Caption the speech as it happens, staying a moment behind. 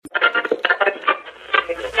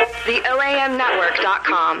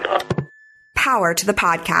TheOAMNetwork.com. Power to the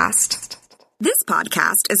podcast. This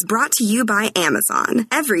podcast is brought to you by Amazon.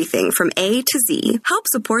 Everything from A to Z. Help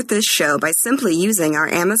support this show by simply using our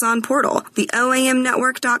Amazon portal,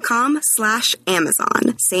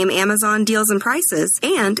 theoamnetwork.com/Amazon. Same Amazon deals and prices,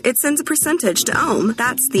 and it sends a percentage to OAM.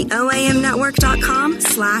 That's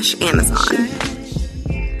theoamnetwork.com/Amazon.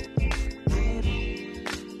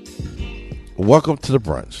 Welcome to The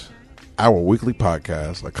Brunch, our weekly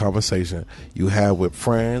podcast, a conversation you have with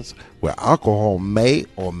friends where alcohol may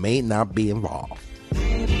or may not be involved.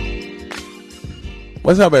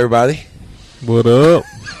 What's up, everybody? What up?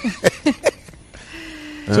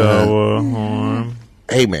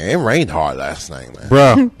 Hey, man, it rained hard last night, man.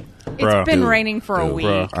 Bro. It's been raining for a week.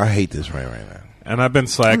 Bro. I hate this rain right now. And I've been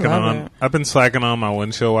slacking on my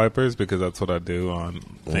windshield wipers because that's what I do on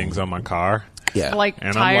things on my car. Yeah. Like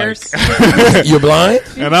And tires. I'm like, You're blind?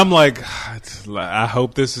 and I'm like, I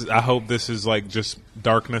hope this is like just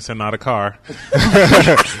darkness and not a car.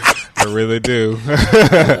 I really do.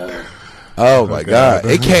 Oh my God!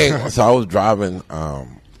 It came. So I was driving.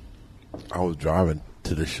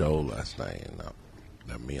 To the show last night, and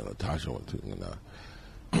that me and Latasha went to, and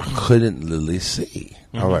I couldn't literally see.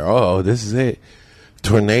 I was like, "Oh, this is it."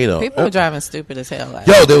 Tornado. People were driving stupid as hell. Like,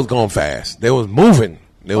 Yo, they was going fast. They was moving.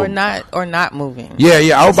 or not moving.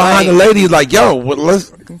 Yeah. I was behind the lady, like, yo,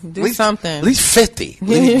 let's do something. At least 50. Give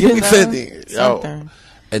me 50. Something.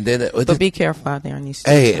 And then, But be careful out there on these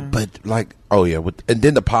streets. hey, but like, oh yeah, and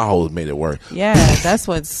then the potholes made it worse. Yeah, that's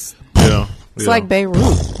what's. Yeah. It's like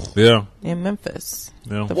Beirut Yeah. in Memphis.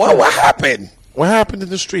 Yeah. What happened? What happened in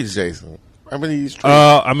the streets, Jason? How many streets?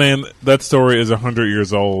 I mean, that story is 100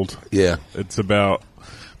 years old. Yeah. It's about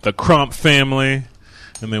the Crump family.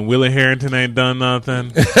 And then Willie Harrington ain't done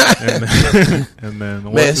nothing. and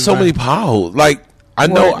then Man, so many potholes. Like, I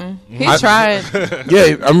know. Morton. He tried.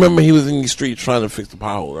 Yeah, I remember he was in the street trying to fix the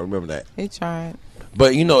pothole. I remember that. He tried.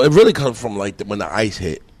 But, you know, it really comes from, like, when the ice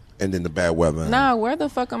hit and then the bad weather. Nah, where the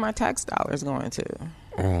fuck are my tax dollars going to?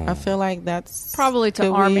 I feel like that's... Probably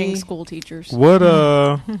to arming school teachers. What,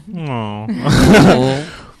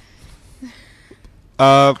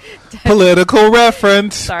 political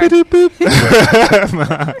reference. Sorry. Where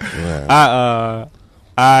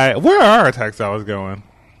are our tax dollars going?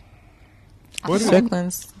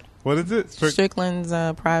 Strickland's Strickland's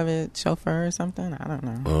private chauffeur or something. I don't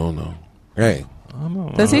know. Oh, no. Hey.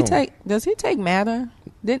 Does he take Matter?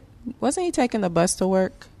 Wasn't he taking the bus to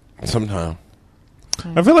work? Sometime.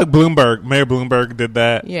 I feel like Mayor Bloomberg did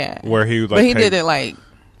that. Yeah. Where he would but he did it like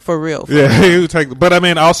for real. Yeah, he would take. But I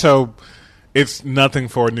mean, also, it's nothing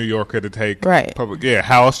for a New Yorker to take. Right. Public. Yeah.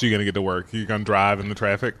 How else are you going to get to work? You going to drive in the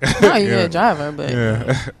traffic? No, you're a driver, but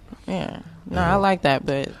yeah. No, I like that,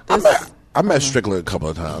 but I met Strickland a couple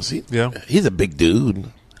of times. He's a big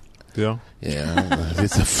dude. Yeah. Yeah.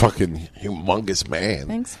 He's a fucking humongous man.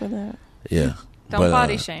 Thanks for that. Yeah. Don't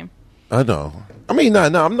body shame. I know. I mean, no,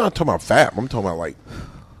 I'm not talking about fat. I'm talking about like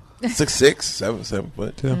 6'6", 7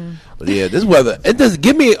 foot. Yeah. But yeah, this weather. It does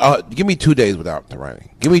give me 2 days without the rain.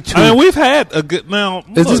 Give me 2. I mean, we've had a good. Now,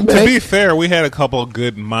 Is this to May? be fair, we had a couple of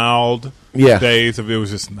good mild days of it was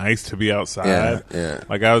just nice to be outside. Yeah.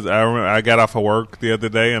 Like I remember I got off of work the other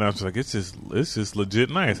day and I was like, it's just legit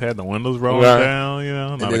nice. Had the windows rolling down, you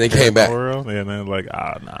know. And then they came back. And then like,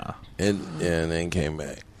 nah. And then came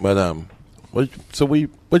back. But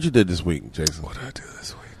what you did this week, Jason? What did I do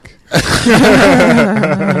this week?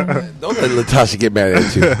 Don't let Latasha get mad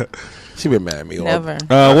at you. She been mad at me. Never.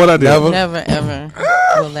 What I did? Never ever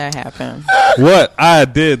will that happen. What I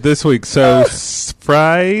did this week. So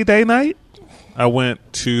Friday night, I went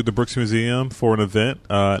to the Brooks Museum for an event,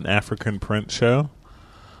 an African print show.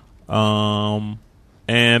 And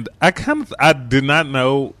I did not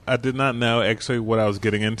know actually what I was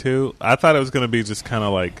getting into. I thought it was going to be just kind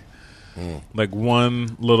of like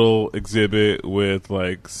one little exhibit with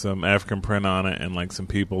like some African print on it and like some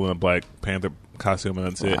people in a Black Panther costume, and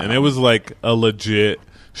that's it. And it was like a legit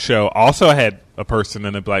show. Also, I had a person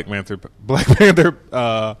in a Black Panther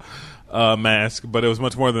mask, but it was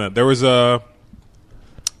much more than that. There was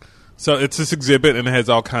so it's this exhibit and it has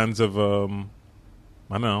all kinds of I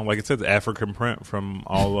don't know, like it says African print from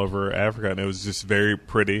all over Africa, and it was just very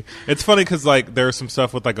pretty. It's funny because like there's some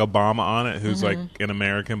stuff with like Obama on it, who's like an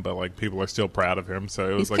American, but like people are still proud of him. So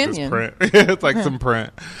it was He's like Kenyan. this print. It's like some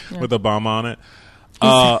print with Obama on it.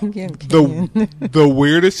 The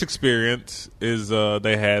weirdest experience is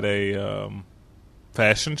they had a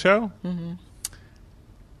fashion show,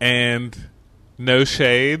 and no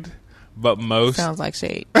shade, but most Sounds like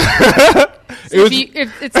shade.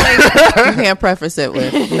 It's like You can't preface it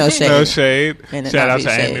with no shade. no shade. And it Shout not out be to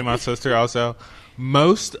shade. Amy, my sister, also.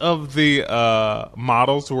 most of the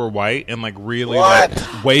models were white and like really like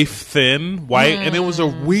waif thin white, and it was a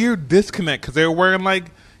weird disconnect because they were wearing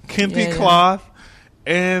like kente cloth,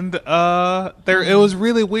 and it was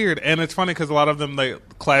really weird. And it's funny because a lot of them,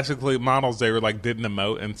 like classically models, they were like didn't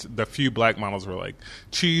emote, and the few black models were like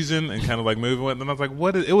cheesing and kind of like moving with. And I was like,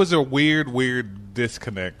 what? It was a weird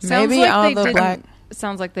disconnect. Maybe all the black.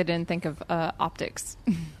 Sounds like they didn't think of optics.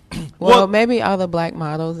 Well, maybe all the black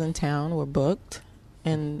models in town were booked,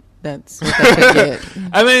 and that's what they could get.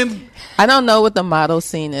 I mean, I don't know what the model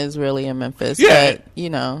scene is really in Memphis, but you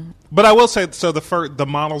know. But I will say, so the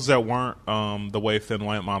models that weren't the waif thin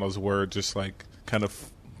white models were just like kind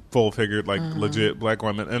of full figured, like legit black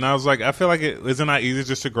women. And I was like, I feel like isn't that easy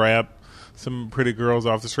just to grab some pretty girls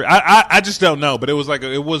off the street? I just don't know, but it was like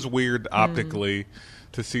it was weird optically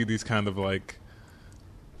to see these kind of like.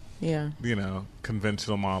 Yeah, you know,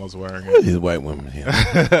 conventional models wearing it. These white women here.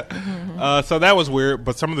 So that was weird,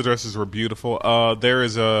 but some of the dresses were beautiful.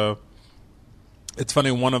 It's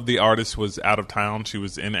funny, one of the artists was out of town. She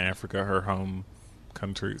was in Africa, her home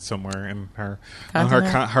country, somewhere in her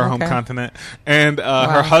home continent. And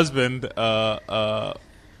her husband was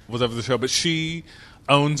over the show, but she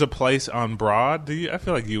owns a place on Broad. I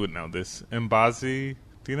feel like you would know this. Mbazi.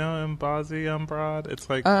 Do you know Mbazi on Broad? It's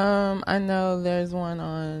like I know there's one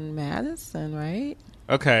on Madison, right?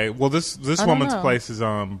 Okay, well this woman's place is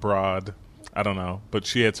on Broad. I don't know, but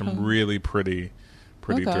she had some really pretty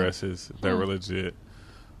dresses that were legit.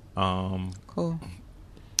 Cool.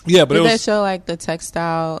 Yeah, but did they show like the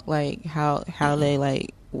textile, like how they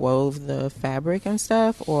like wove the fabric and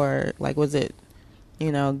stuff, or like was it,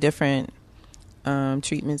 you know, different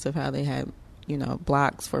treatments of how they had, you know,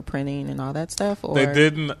 blocks for printing and all that stuff? Or? They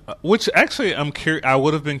didn't, which actually I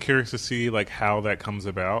would have been curious to see like how that comes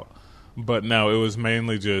about, but no, it was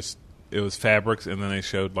mainly just it was fabrics, and then they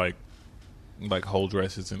showed like whole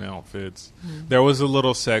dresses and outfits. There was a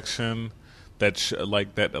little section that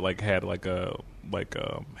had like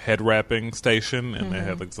a head wrapping station, and they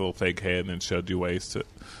had like this little fake head, and it showed you ways to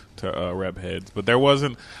wrap heads. But there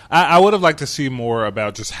wasn't. I would have liked to see more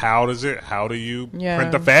about just how do you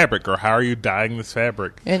print the fabric, or how are you dyeing this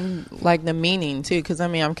fabric, and like the meaning too. Because I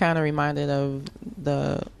mean, I'm kind of reminded of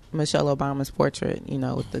the Michelle Obama's portrait, you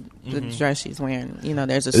know, with the dress she's wearing. You know,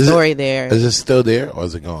 there's a story there. Is it still there, or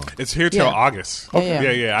is it gone? It's here till August.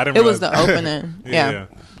 Yeah. I didn't. It was the opening. yeah.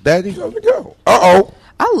 Daddy, go to go.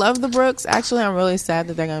 I love the Brooks. Actually, I'm really sad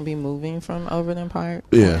that they're going to be moving from Overland Park.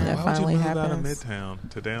 Yeah, that why finally would you move happens. out of Midtown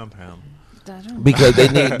to downtown? Because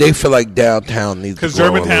they feel like downtown needs to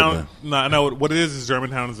grow. Because Germantown, no, what it is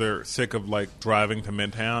Germantown is they're sick of like driving to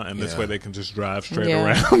Midtown, and this way they can just drive straight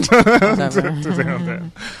around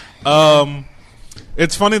to downtown.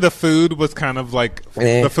 It's funny, the food was kind of like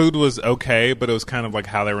the food was okay, but it was kind of like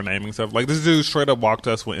how they were naming stuff. Like this dude straight up walked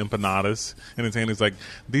us with empanadas, and his hand is like,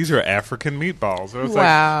 "These are African meatballs." I was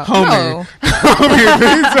like, "Homie,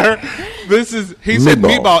 he said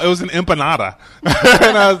meatball. It was an empanada,"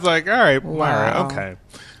 and I was like, "All right, okay,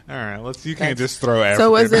 all right. You can't just throw African."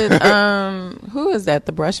 So was it? Who is that?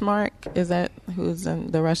 The Brushmark? Is that who's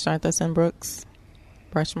in the restaurant that's in Brooks?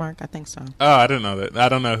 Brushmark, I think so. Oh, I didn't know that. I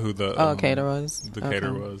don't know who the caterer was. The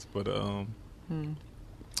caterer was, but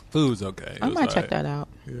food was okay. I might check that out.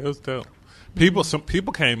 Yeah, it was dope. Some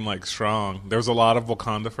people came like strong. There was a lot of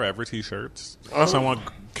Wakanda Forever T-shirts. Someone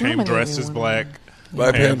came dressed as Black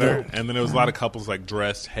Panther, and then there was a lot of couples like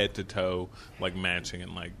dressed head to toe, like matching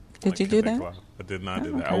and like. Did you do that? I did not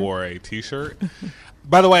do that. I wore a T-shirt.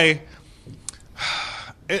 By the way,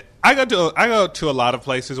 I go to a lot of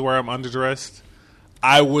places where I'm underdressed.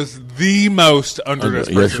 I was the most underdressed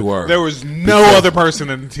person. Yes, you were. There was no other person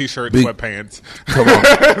in a T-shirt and sweatpants. Come on.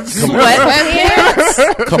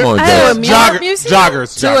 Sweatpants? Come on,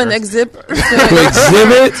 joggers. To an exhibit?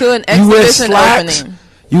 To an exhibition opening.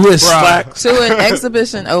 You wear slacks? To an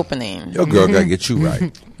exhibition opening. Your girl got to get you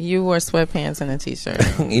right. You wore sweatpants and a T-shirt.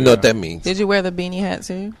 You know what that means. Did you wear the beanie hat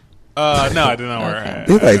too? No, I did not wear a hat.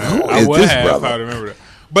 You're like, who is this brother? I remember that.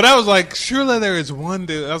 But I was like, surely there is one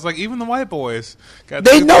dude. I was like, even the white boys.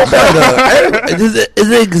 They know better. It's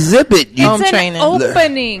an exhibit. It's an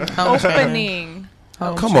opening. Opening.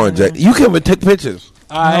 Come on, Jack. You can't even take pictures.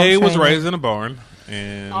 I was raised in a barn.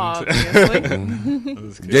 And obviously.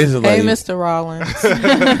 Hey, Mr. Rollins.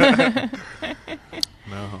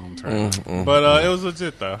 No home training. But it was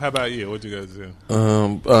legit, though. How about you? What'd you guys do?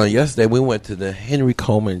 Yesterday, we went to the Henry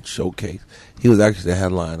Coleman showcase. He was actually the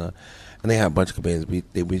headliner. And they had a bunch of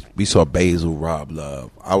comedians. We saw Basil, Rob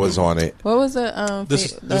Love. I was on it. What was it?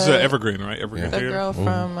 This is Evergreen, right? Evergreen The Theater? girl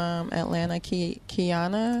from Atlanta,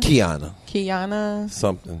 Kiana? Kiana. Kiana?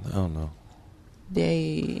 Something. I don't know.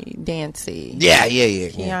 Dancy. Yeah.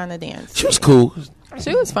 Kiana Dancy. She was cool.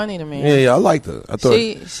 She was funny to me. Yeah, I liked her. I thought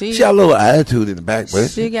she had a little attitude in the back, but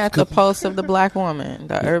she got the pulse of the black woman,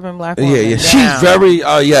 the urban black woman. Yeah. down. She's very,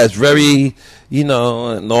 it's very,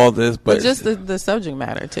 and all this, but just the subject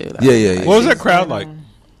matter too. Though. Yeah. What was that crowd like?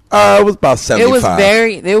 It was about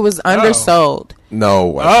 75. It was undersold.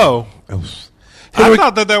 No. It was. I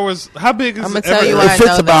thought that there was. How big is I'm gonna it? tell you It why I fits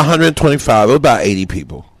know about that. 125. It was about 80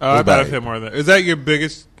 people. Oh, I thought it fit more than that. Is that your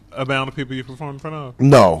biggest amount of people you performed in front of?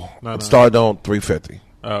 No. No. It started on 350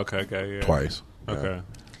 Oh, okay, yeah. twice. Okay. Yeah.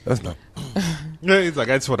 That's not. Yeah, he's like,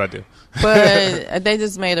 that's what I do. But they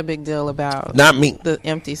just made a big deal about Not me. the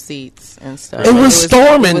empty seats and stuff. It was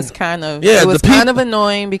storming. It was kind of Yeah, it was the kind of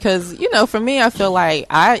annoying because for me, I feel like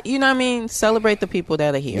celebrate the people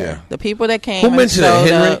that are here. Yeah. The people that came. Who and mentioned it, showed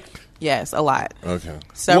Henry? up. Yes, a lot. Okay.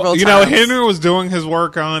 Several Well, times. Henry was doing his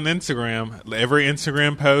work on Instagram. Every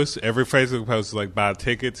Instagram post, every Facebook post is like, buy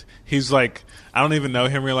tickets. He's like, I don't even know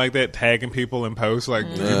Henry like that, tagging people in posts like,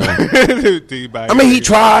 do you buy I mean, he tickets?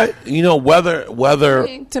 tried. Whether.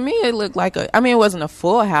 To me, it looked like it wasn't a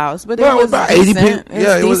full house, but Well, it was about 80 decent. people.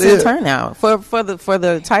 Yeah, it was decent it. turnout for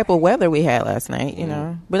the type of weather we had last night.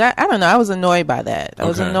 But I don't know. I was annoyed by that. I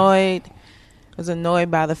was Okay. annoyed. I was annoyed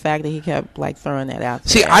by the fact that he kept like throwing that out.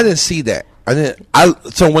 See, there. I didn't see that.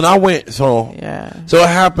 So when I went, Yeah. So it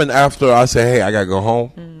happened after I said, "Hey, I gotta go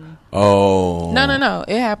home." Oh. No.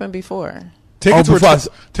 It happened before. Tickets Oh, were before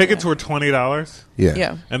tickets were $20, Yeah.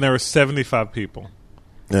 Yeah. and there were 75 people.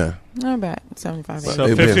 Yeah. Not bad. 75. So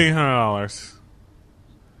They've been- $1,500.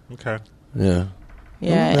 Okay. Yeah.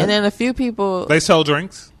 Yeah, Okay. and then a few people. They sell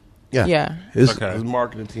drinks. Yeah. Yeah. His, Okay. his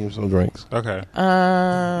marketing team sold drinks. Okay.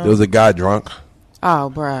 There was a guy drunk.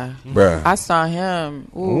 Oh, bruh. Bruh. I saw him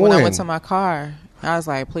when I When? went to my car. I was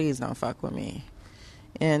like, please don't fuck with me.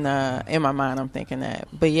 And in my mind, I'm thinking that.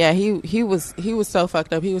 But yeah, he was so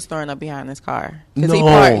fucked up. He was throwing up behind his car because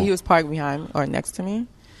No. he was parked behind or next to me.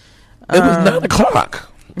 It was 9 o'clock.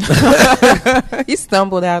 He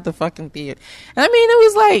stumbled out the fucking theater. And I mean, it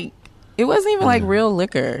was like it wasn't even like real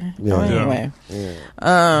liquor. Yeah. Oh, Yeah. anyway,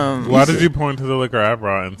 Why did you point to the liquor I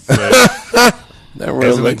brought and say, That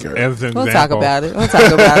real liquor. as an we'll example? talk about it. We'll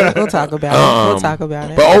talk about it. We'll talk about it. We'll talk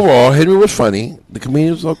about it. But overall, Henry was funny. The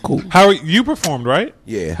comedians were cool. How you performed, right?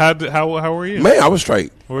 Yeah. How were you? Man, I was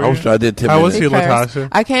straight. Were I was you? straight. I did 10 How was minutes. he, Because Latasha?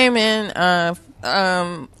 I came in.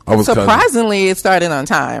 was Surprisingly, it started on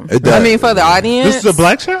time. It does. I mean, for the audience. This is a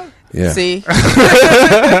black show? Yeah. See,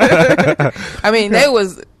 I mean, they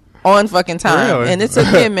was on fucking time, Really? and it took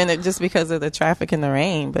me a minute just because of the traffic and the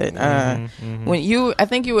rain. But when I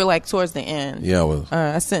think you were like towards the end. Yeah, I was.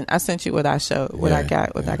 I sent you what I showed, what I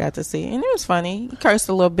Yeah, got to see, and it was funny. He cursed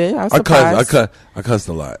a little bit. I was I surprised. cussed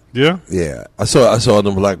a lot. Yeah. Yeah. I saw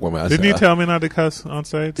them black women. Didn't you tell me not to cuss on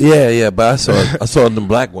stage? Yeah, but I saw them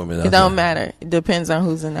black women. It don't matter. It depends on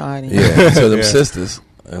who's in the audience. Yeah, so them Yeah. sisters.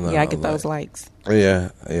 And, You gotta get those likes. Yeah.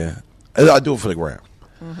 And I do it for the gram.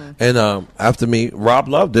 And after me, Rob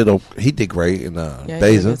Love he did great. And Yeah, you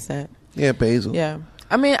Basil. did that. Yeah, Basil. Yeah.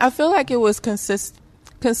 I mean, I feel like it was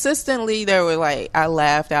consistently there were like I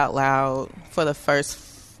laughed out loud for the first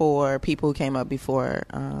 4 people who came up before.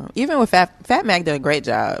 Even with Fat Mac did a great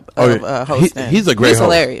job of hosting. He's a great He's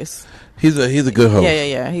host. hilarious. He's a good host.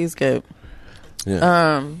 Yeah. He's good.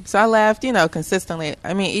 Yeah. So I laughed, consistently.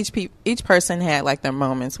 I mean, each person had like their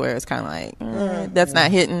moments where it's kind of like that's not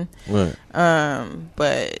hitting. Right.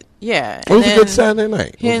 But yeah, It was a good Saturday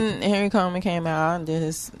night. Henry Coleman came out and did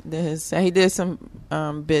his. He did some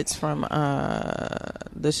bits from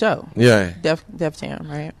the show. Yeah. Def Jam,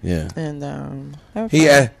 right? Yeah. And that was He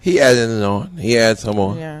fun. he added it on. He added some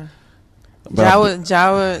more. Yeah. But-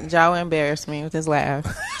 Jawa embarrassed me with his laugh.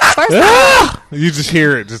 First time, You just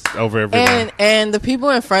hear it just over everything. and the people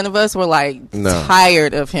in front of us were like No.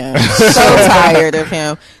 tired of him, so tired of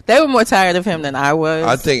him. They were more tired of him than I was.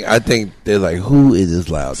 I think they're like, who is this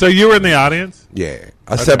loud? So you were in the audience? Yeah.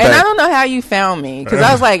 I sat and I back. don't know how you found me because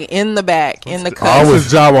I was like in the back, in the I cut.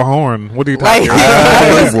 was Jawa Horn. What are you Like talking about?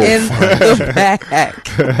 I was in the back.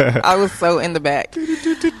 I was so in the back. Yeah,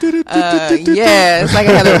 it's like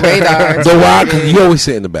I had a radar. So why? 'Cause you always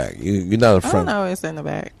sit in the back. You're not in I don't front. know, it's in the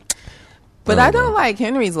back. But I don't like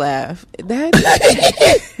Henry's laugh. That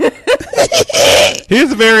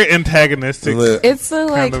He's very antagonistic. Look, it's a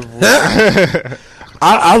like Kind of,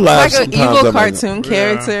 I laugh like an sometimes. evil I'm like, cartoon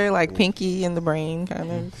character, like Pinky in the Brain,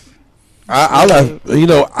 kind of. I laugh.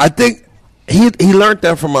 I think he learned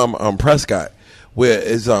that from Prescott, where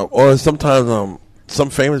it's or sometimes some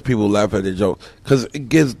famous people laugh at the joke because it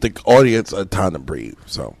gives the audience a time to breathe.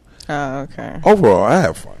 So Oh, okay. overall, I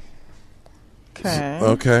have fun. Okay.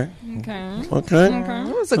 Okay.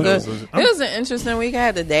 It was a good. It was an interesting week. I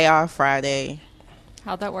had the day off Friday.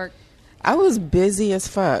 How'd that work? I was busy as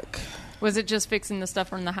fuck. Was it just fixing the stuff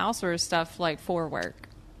from the house or stuff like for work?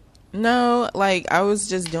 No, like I was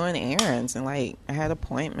just doing errands and like I had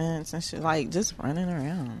appointments and shit, like just running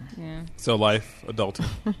around. Yeah. So life, adulting.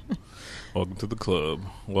 Welcome to the club.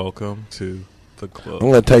 Welcome to the club. I'm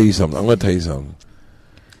gonna tell you something.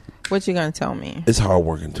 What you gonna tell me? It's hard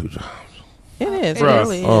working 2 jobs. It is. It Bruh.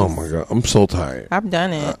 really is. Oh my god, I'm so tired. I've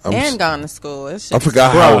done it and gone to school. It's I just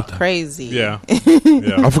forgot how crazy. Yeah.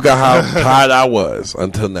 Yeah. I forgot how tired I was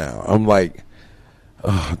until now. I'm like,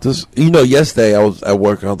 this. Yesterday I was at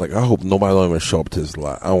work. I was like, I hope nobody don't even show up to this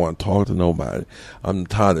lot. I don't want to talk to nobody. I'm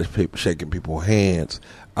tired of people shaking people's hands.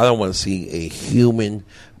 I don't want to see a human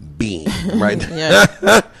being right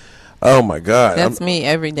Yeah. Oh my god, That's me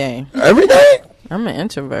every day. every day. I'm an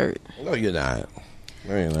introvert. No, you're not.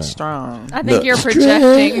 No, you're not. Strong. I think No. you're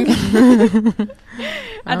projecting.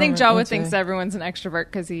 I think Jawa that's thinks right. everyone's an extrovert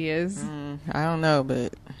because he is. I don't know,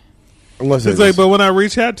 but Unless It's like, but when I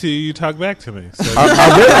reach out to you, you talk back to me. So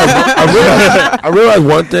I realized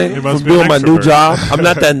one thing You from must be an doing my new extrovert. job. I'm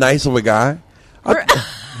not that nice of a guy.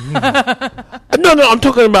 No, I'm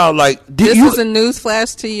talking about like. Did this you? is a news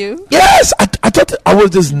flash to you. Yes, I thought that I was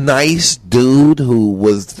this nice dude who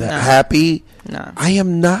was happy. No. I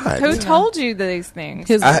am not. Who told you these things?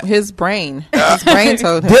 His brain. His brain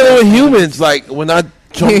told him. Dealing with humans, like when I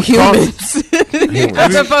You're humans.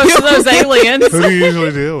 As opposed to those aliens. who do you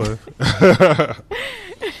usually deal with?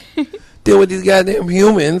 deal with these goddamn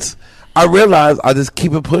humans, I realize I just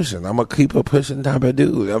keep it pushing. I'm a keep it pushing type of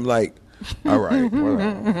dude. I'm like, all right,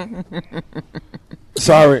 whatever.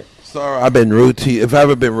 Sorry, I've been rude to you. If I've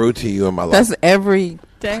ever been rude to you in my life, That's every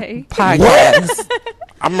Day. podcast.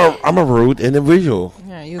 I'm a rude individual.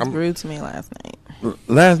 Yeah, you was rude to me last night.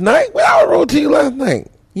 Last night, well, I was rude to you last night.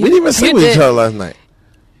 We didn't even sleep with each did. other last night.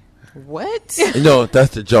 What?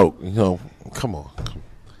 That's the joke. Come on.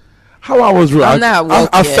 How I was rude. I'm not woke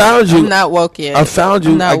I yet. found you. I'm not woke yet. I found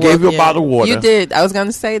you. I'm not I gave woke you a yet. bottle of water. You did. I was going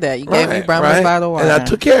to say that. You gave me Brahma's bottle of water. And I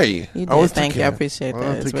took care of you. You I was did. Thank you. I appreciate that.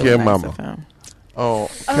 I It's took really care of nice mama. of him. Oh,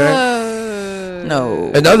 okay.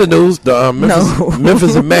 No. In other news, the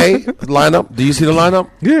Memphis in May lineup. Do you see the lineup?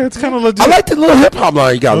 Yeah, it's kind of legit. I like the little hip hop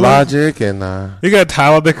line. You got Logic and You got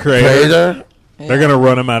Tyler the Creator. Creator. They're gonna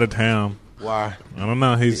run him out of town. Why? I don't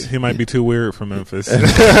know. He might be too weird for Memphis.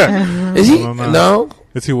 Is he? I don't know. No.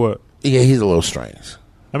 Is he what? Yeah, he's a little strange.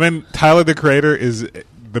 I mean, Tyler the Creator is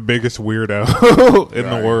the biggest weirdo in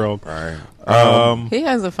the world. Right. He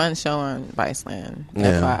has a fun show on Viceland.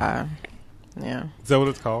 Yeah. FYI. Yeah. Is that what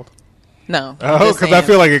it's called? No. Oh, because I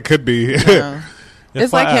feel like it could be. No.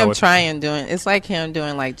 It's like him FYI. It's like him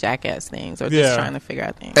doing like jackass things or Yeah. just trying to figure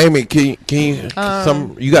out things. Amy, can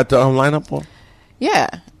you you got the lineup on? Yeah.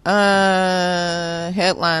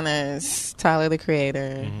 Headliners, Tyler the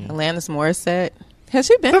Creator, Alanis Morissette. Has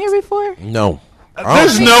she been here before? No.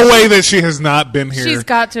 There's no way that she has not been here. She's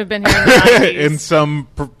got to have been here in the 90s. in some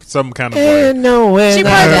kind of way. No way. She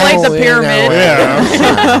probably played the pyramid.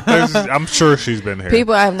 Yeah, I'm sure she's been here.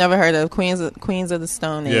 People I've never heard of. Queens of the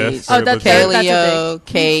Stone Age. Yes, Oh, that's very a Kaleo,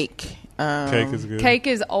 Cake. Cake is good. Cake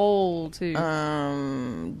is old, too.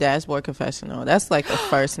 Dashboard Confessional. That's like the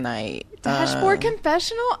first night. Dashboard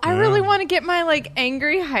Confessional? I really want to get my, like,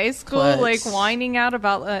 angry high school, Clutch. like, whining out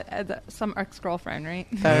about some ex-girlfriend, right?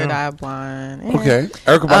 Third Eye Blind. Yeah. Okay.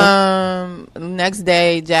 Erica Bana? Next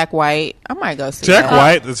day, Jack White. I might go see Jack that.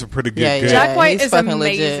 White is a pretty good Yeah, gig. yeah. Jack White he's is fucking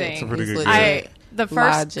amazing. legit. It's a pretty He's good legit. The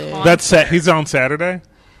first Logic. con- He's on Saturday.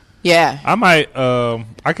 Yeah. I might.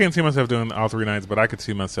 I can't see myself doing all 3 nights, but I could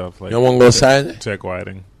see myself like. You want to go Saturday? Jack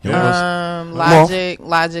Whiting.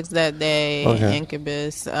 Logic's that day. Okay.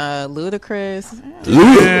 Incubus. Ludacris.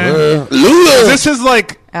 Lula. This is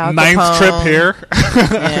like Al 9th Capone. trip here.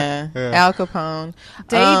 Yeah. Al Capone.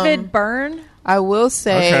 David Byrne? I will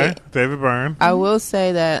say. Okay, David Byrne. I will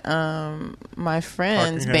say that my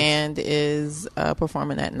friend's Talking band is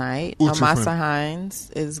performing that night. What's your Amasa friend?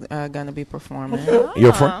 Hines is going to be performing.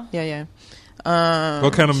 Your friend? Yeah.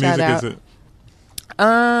 What kind of shout music out. is it?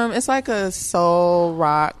 It's like a soul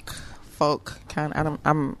rock folk kind.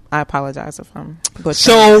 I apologize if I'm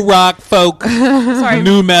butchering. rock, folk, Sorry.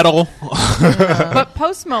 new metal. But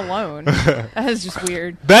Post Malone. That is just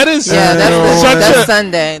weird. That is Yeah, such that's a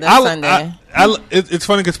Sunday. That's Sunday. It's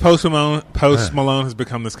funny because Post Malone has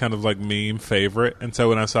become this kind of like meme favorite, and so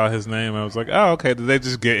when I saw his name, I was like, "Oh, okay." Did they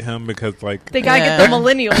just get him because like They gotta Yeah. get the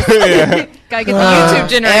millennials. Gotta get the YouTube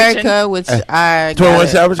generation. Erica, which I 21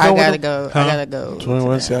 Savage I go with gotta them? go. Huh? I gotta go.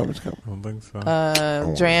 21 to Savage come. I don't think so.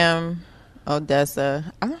 that. Dram,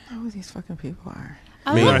 Odessa. I don't know who these fucking people are.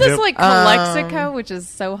 I love this like Calexico, which is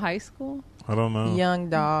so high school. I don't know. Young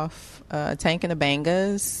Dolph, Tank and the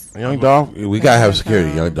Bangas. Young Dolph, we gotta have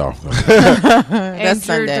security. Young Dolph. That's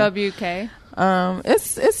Andrew Sunday. WK.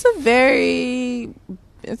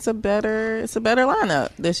 It's a better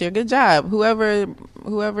lineup this year. Good job,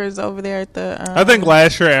 whoever's over there at the. I think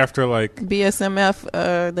last year after like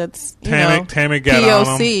BSMF, that's Tammy got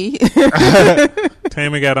POC. on him.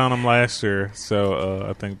 Tammy got on him last year, so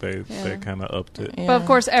I think they kind of upped it. Yeah. But of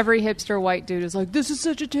course, every hipster white dude is like, "This is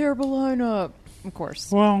such a terrible lineup." Of course,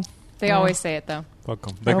 Well, they always say it though. fuck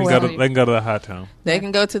them. They Oh, can well. go to the High Town. They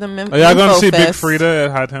can go to the Are y'all going to see Big Fest. Frida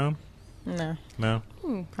at High Town? No, No,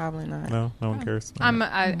 probably not. no one cares.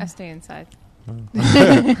 I stay inside.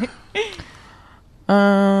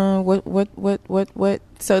 What?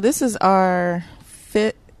 So this is our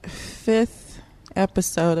fifth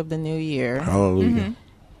episode of the new year. Hallelujah.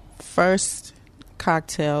 First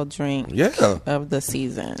cocktail drink Yeah. of the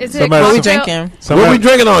season. Is it Somebody- What we cocktail- drinking? What we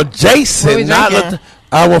drinking on Jason? What we Not drinking?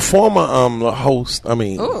 our former host. I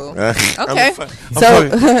mean, Ooh. I'm Okay. fucking-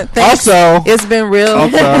 Thanks. Also, It's been real.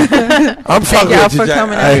 I'm fucking y'all with you, for Jack.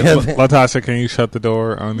 coming I- out. Latasha, can you shut the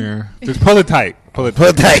door on your? Just pull it tight. Pull it.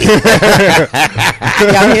 Put that.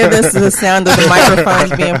 Y'all hear this? The sound of the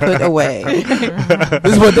microphones being put away.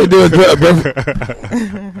 This is what they do.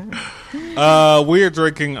 We are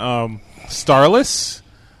drinking Starless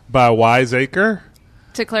by Wiseacre.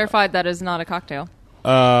 To clarify, that is not a cocktail.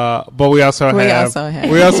 But we also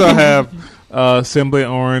have Assembly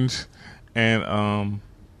Orange and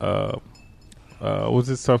what's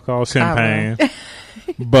this stuff called? Champagne.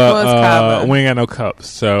 But we ain't got no cups,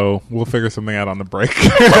 so we'll figure something out on the break.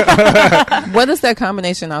 What is that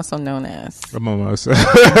combination also known as? A mimosa.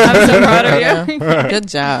 I'm so proud of you. Good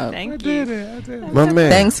job. Thank you. My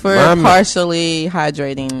man. Thanks for My man. partially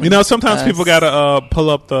hydrating. You know, sometimes us. people gotta pull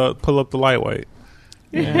up the lightweight.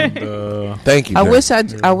 And, Thank you. I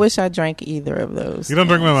Jack. wish I drank either of those. you don't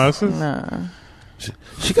drink mimosas? Nah.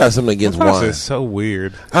 She got something against Mimosa wine. is so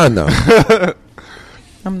weird. I know.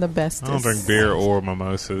 I'm the bestest. I don't drink beer or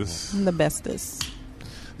mimosas. I'm the bestest.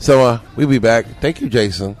 So we'll be back. Thank you,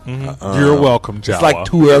 Jason. You're welcome, Jawa. It's like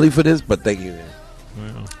too early for this, but thank you.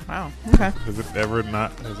 Yeah. Wow. Okay. Is it ever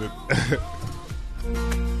not? Is it?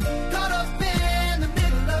 Caught up in the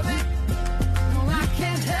middle of it. No, I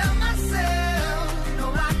can't help myself.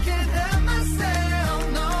 No, I can't help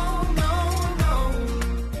myself. No, no,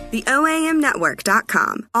 no. The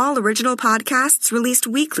OAMnetwork.com. All original podcasts released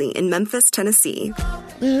weekly in Memphis, Tennessee.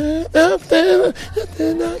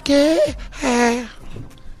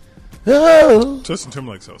 Justin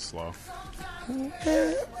Timberlake's so slow.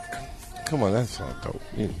 Come on, that's so dope.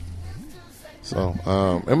 Yeah. So,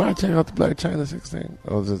 am I checking out the Black China 16?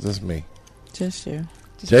 Or is it just me? Just you.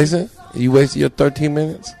 Jason, you wasted your 13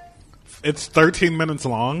 minutes? It's 13 minutes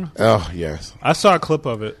long. Oh, yes. I saw a clip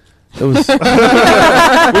of it It was.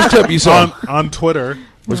 Which clip you saw? on Twitter.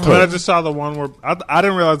 Which But clip? I just saw the one where I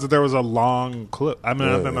didn't realize that there was a long clip. I mean,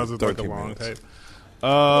 I Yeah, think that was like a 13 long minutes. tape.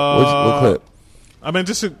 What clip? I mean,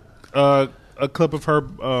 just a clip of her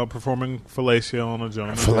performing fellatio on a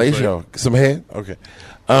joint. Fellatio. Some head? Okay.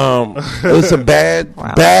 It was some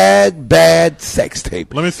bad sex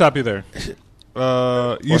tape. Let me stop you there.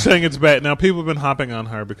 You're saying it's bad. Now, people have been hopping on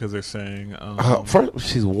her because they're saying... First,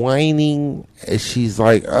 she's whining. And she's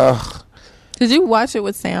like, ugh. Did you watch it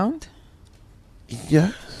with sound?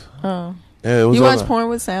 Yes. Oh. Yeah, it was You on watch porn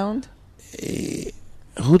with sound?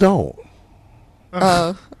 Who don't?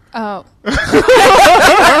 Oh. Oh.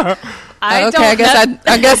 Okay,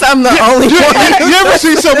 I guess I'm the only one. You ever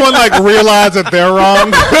see someone like realize that they're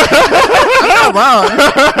wrong? I'm not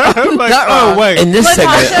wrong. Like, Not oh wrong. wait, In this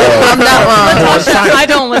segment, I'm not wrong. Latasha, I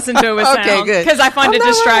don't listen to it with Okay, sound good. because I find it I'm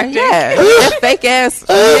not distracting. wrong. Yeah, that fake ass.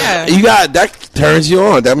 Yeah. you got that turns you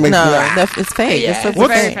on. That makes No, you it's fake. Yeah, It's it's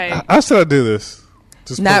very fake. fake. how should I do this?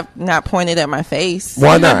 Just Not pointed at my face.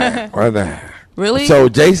 Why not? Why not? Really? So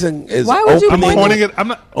Jason is Why would you I'm opening, pointing it. I'm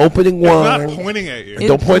not. opening I'm not one. pointing at you. It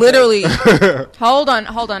Don't point literally. Hold on.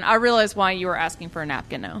 I realize why you were asking for a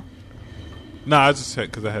napkin now. No, I just said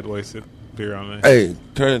because I had wasted beer on me. Hey,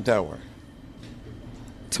 turn it that way.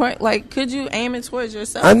 Like, could you aim it towards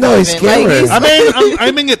yourself? I know, he's Like, scared. he's- I mean, I'm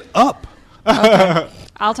aiming it up.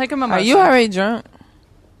 I'll take a mimosa. Are you already drunk?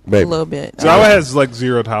 Baby. A little bit. Jawa has like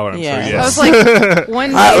zero tolerance. Yeah. So I yes. was like,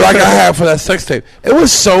 when Like I had for that sex tape. It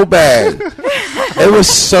was so bad. It was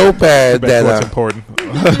so bad Back to what's that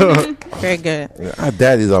important. Very good. our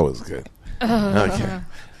daddy's always good. Okay.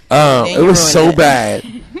 And It you was ruined so it. bad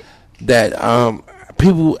that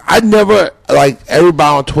people. I never like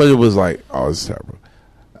everybody on Twitter was like, "Oh, it's terrible."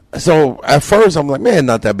 So at first I'm like, "Man,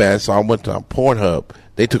 not that bad." So I went to Pornhub.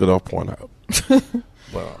 They took it off Pornhub.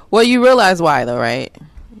 Well, you realize why, though, right?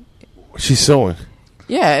 She's suing.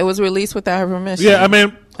 Yeah, it was released without her permission. Yeah, I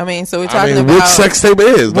mean, so we're talking which about sex tape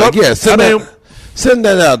it is. Like, Well, yeah, send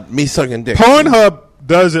that out. Me sucking dick. Pornhub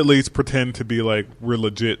does at least pretend to be like we're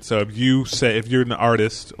legit. So if you're an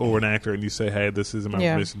artist or an actor and you say, "Hey, this isn't my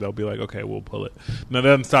permission," they'll be like, "Okay, we'll pull it." Now that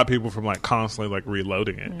doesn't stop people from like constantly like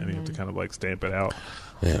reloading it, and you have to kind of like stamp it out.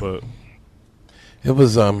 Yeah. But It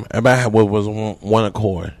was about what was one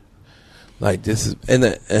accord. Like this is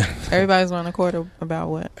everybody's on a quarter about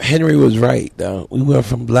what? Henry was right though. We went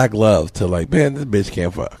from black love to like, man, this bitch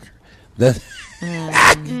can't fuck. That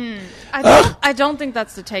I don't think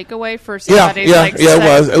that's the takeaway for somebody.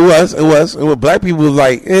 It was. Black people was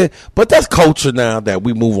like, but that's culture now that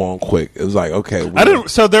we move on quick. It was like, okay,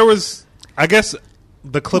 So there was, I guess.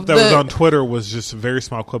 The clip that was on Twitter was just a very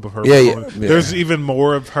small clip of her. Yeah. There's even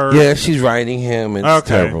more of her. Yeah, she's writing him. And it's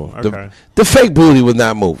terrible. Okay. The fake booty was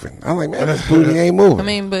not moving. I'm like, man, this booty ain't moving. I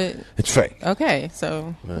mean, but it's fake. Okay,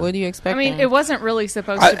 so what do you expect? I mean, it wasn't really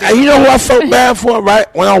supposed to be. You know who I felt bad for? Right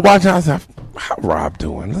when I was watching, I was like, how Rob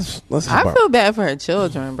doing? Let's. I feel bad for her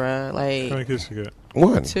children, bro. Like, How many kids she got?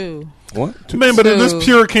 One, two. Man, but in this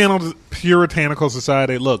puritanical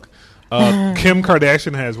society, look, Kim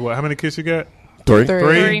Kardashian has what? How many kids she got? Three.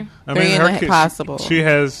 Three and a possible. She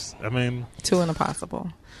has. I mean, 2 and a possible.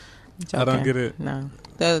 I don't get it. No,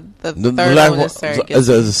 the third last one is surrogate. is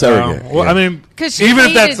a surrogate. Well, I mean, even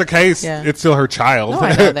if that's the case, it's still her child. No,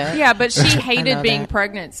 I know that. Yeah, but she I hated know being that.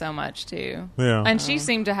 pregnant so much too. Yeah. And she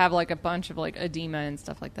seemed to have like a bunch of like edema and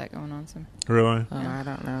stuff like that going on. So Really? I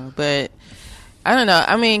don't know, but I don't know.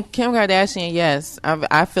 I mean, Kim Kardashian, yes,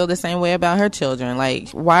 I feel the same way about her children. Like,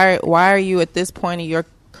 why are you at this point in your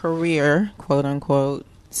career, quote unquote,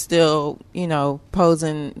 still,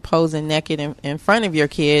 posing naked in front of your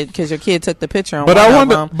kid because your kid took the picture on I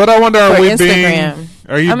wonder, are we Instagram. being?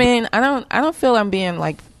 Are you? I mean, I don't feel I'm being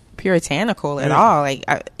like puritanical at all. Like,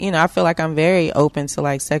 I feel like I'm very open to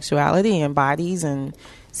like sexuality and bodies and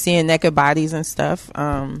seeing naked bodies and stuff.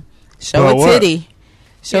 Show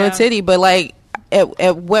a titty, but like,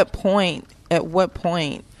 at what point?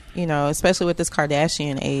 Especially with this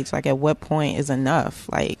Kardashian age, like at what point is enough?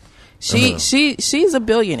 Like she's a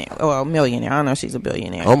billionaire or a millionaire. I don't know if she's a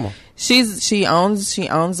billionaire. She owns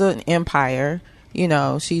an empire.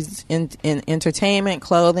 She's in entertainment,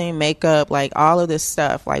 clothing, makeup, like all of this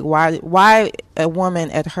stuff. Like why a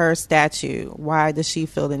woman at her stature, why does she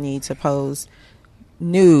feel the need to pose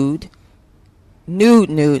nude,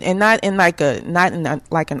 and not in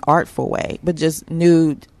an artful way, but just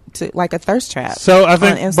nude, to like a thirst trap. So I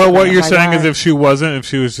think, but what you're saying is, if she was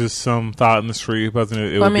just some thought in the street, it would be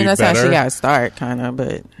better. That's how she got to start, kind of.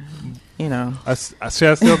 But I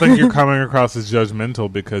still think you're coming across as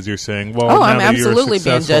judgmental because you're saying, "Well, I'm absolutely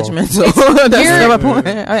being judgmental." That's my point.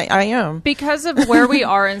 I am, because of where we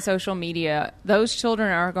are in social media. Those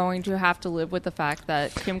children are going to have to live with the fact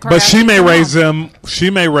that Kim Kardashian. But she may raise them. She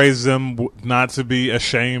may raise them not to be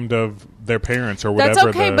ashamed of their parents or whatever. That's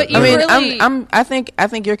okay, but I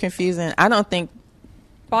think you're confusing. I don't think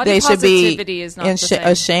body they should positivity be is not the same.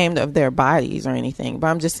 ashamed of their bodies or anything. But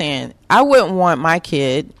I'm just saying, I wouldn't want my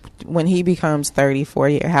kid, when he becomes 30,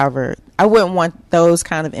 40, or however, I wouldn't want those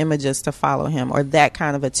kind of images to follow him or that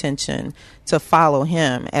kind of attention to follow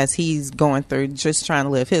him as he's going through just trying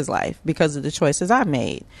to live his life because of the choices I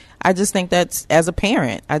made. I just think that's, as a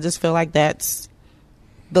parent, I just feel like that's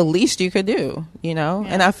the least you could do, Yeah.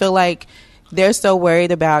 And I feel like they're so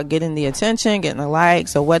worried about getting the attention, getting the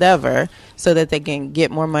likes or whatever, so that they can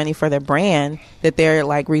get more money for their brand, that they're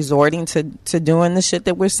like resorting to doing the shit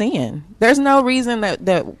that we're seeing. There's no reason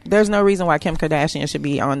there's no reason why Kim Kardashian should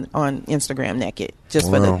be on Instagram naked just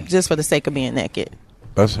for the sake of being naked.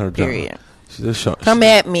 That's her job. Period. Come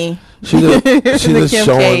at me. She's just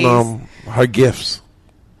showing her gifts.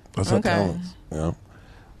 That's her talents.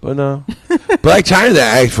 But Black China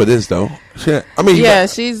asked for this though. She's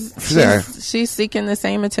seeking the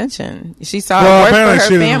same attention. She saw it work for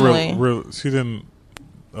her family. She didn't.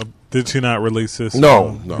 Did she not release this?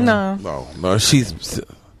 No.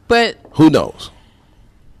 But who knows?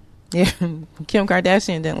 Yeah, Kim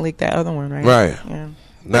Kardashian didn't leak that other one, right? Right. Yeah.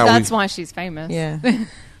 Now that's why she's famous. Yeah.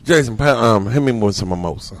 Jason, hit me with some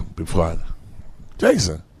mimosa before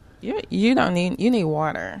Jason. You don't need. You need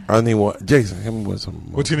water. I need water. Jason, hit me with some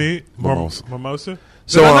mimosa. What you need? Mimosa. Mimosa?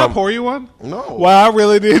 So, did I not pour you one? No. Wow, I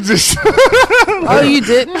really did just. Oh, you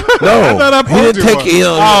didn't? No. I thought I poured you one. It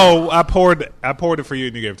Oh, I poured it for you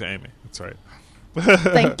and you gave it to Amy. That's right.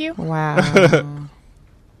 Thank you. Wow.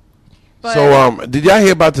 So, did y'all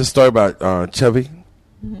hear about the story about Chevy?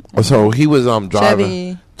 So he was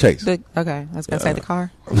driving. Chase. Okay, I was gonna say the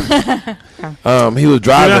car. He was You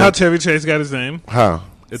driving. know how Chevy Chase got his name? How?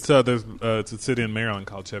 It's it's a city in Maryland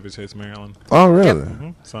called Chevy Chase, Maryland. Oh,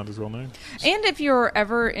 really? It's not his real name. And if you're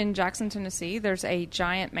ever in Jackson, Tennessee, there's a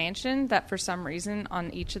giant mansion that for some reason on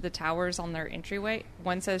each of the towers on their entryway,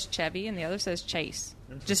 one says Chevy and the other says Chase.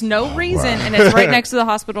 Just no reason, and it's right next to the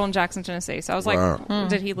hospital in Jackson, Tennessee. So I was like,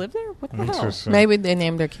 did he live there? What the hell? Maybe they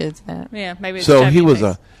named their kids that. Yeah, maybe it's So Chevy he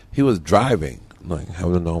was Chase. driving, like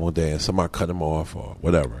having a normal day, and somebody cut him off or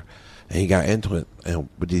whatever, and he got into it, and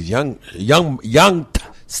with these young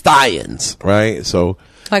stallions, right? So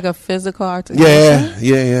Like a physical altercation?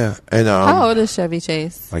 yeah. And How old is Chevy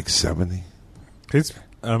Chase? like 70, He's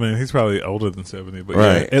probably older than 70, but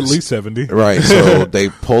Right. yeah, at least 70. right? So they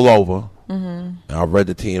pulled over. I read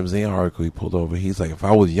the TMZ article. He pulled over. He's like, if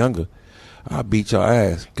I was younger, I'd beat your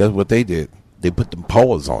ass. Guess what they did? They put them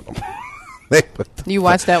paws on them. You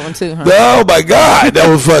watched that one too, huh? Oh my God, that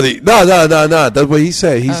was funny. No. That's what he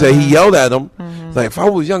said. He said he yelled at them. Like, if I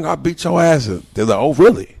was young, I'd beat your ass. They're like, oh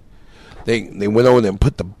really? They went over there and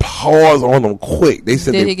put the paws on them quick. They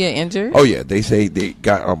said Did he get injured? Oh yeah, they say they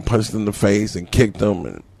got punched in the face and kicked them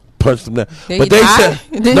and punched them down. Did but he they die? said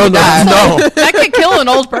Did no. he die? That could kill an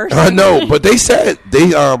old person. I know, but they said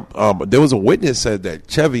there was a witness said that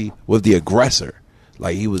Chevy was the aggressor.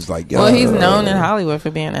 Like he was like, Well, he's known in Hollywood for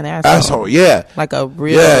being an asshole. asshole. Yeah. Like a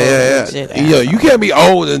real Yeah. legit You know, asshole. you can't be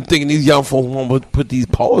old and thinking these young folks want to put these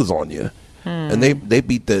paws on you. And they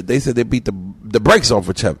said they beat the brakes off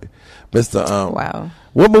of Chevy. Mr. Wow.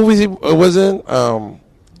 What movies he was in?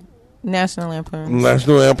 National Lampoon.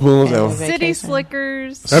 National Lampoons. Yeah. City Vacation.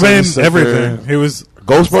 Slickers. I mean, Citizen everything. Fair. He was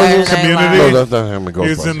Ghostbusters. Saturday Night Community. No, that's not him. he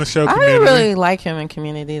was in the show I Community. didn't really like him in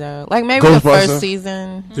Community though. Like maybe the Ghostbuster. first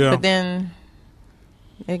season, Yeah. but then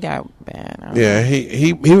it got bad. I don't Yeah,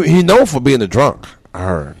 know. he known for being a drunk. I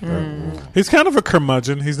heard. He's kind of a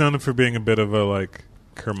curmudgeon. He's known for being a bit of a like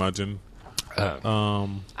curmudgeon.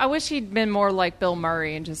 I wish he'd been more like Bill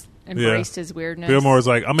Murray and just embraced his weirdness. Bill Moore's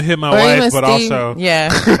like, I'm gonna hit my Or even wife, but Steve- also yeah,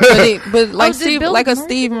 but like did Steve, Bill like a Murray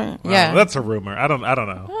Steve, I don't know, yeah. that's a rumor. I don't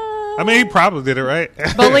know. I mean, he probably did it right.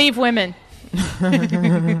 Believe women.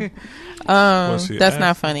 Was she That's asked?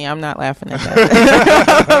 not funny. I'm not laughing at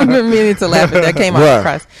that. I've been meaning to laugh at that. Came off Right.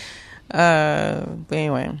 across. But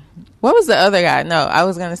anyway, what was the other guy? No, I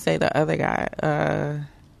was gonna say the other guy,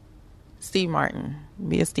 Steve Martin.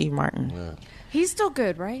 Be a Steve Martin. He's still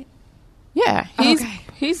good, right? Yeah,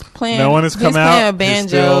 he's playing. No one has he's come out. playing He's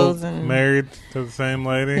still banjos and married to the same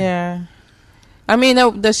lady. yeah. I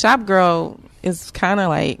mean, the Shop Girl is kind of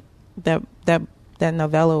like that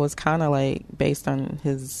novella was kind of like based on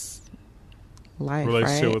his life,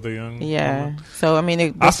 Relationship right? with a young Yeah. woman. So I mean,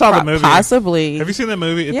 it I saw the movie. Possibly. Have you seen that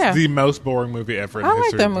movie? It's Yeah. the most boring movie ever in I like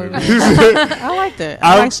history. that of movie. movies. I liked it.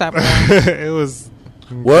 I like Shop Girl. It was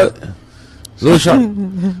What? Little Shop.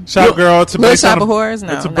 Shop Girl. It's Little based Shop on of Horrors?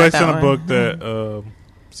 No, it's not based that on a one. book that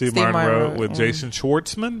Steve Martin wrote with yeah. Jason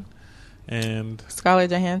Schwartzman. And Scarlett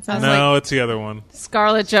Johansson. no, it's the other one.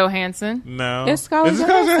 Scarlett Johansson. No, It's Scarlett Is it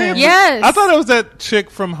Johansson. Yes. I thought it was that chick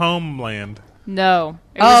from Homeland. No.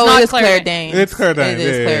 It Oh, was not it's Claire Danes. It's Claire Danes, It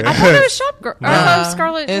is yeah, Claire yeah. I Danes. thought it was Shop Girl. No,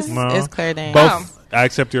 Scarlett. It's No. it's Claire Danes. Both. I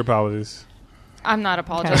accept your apologies. I'm not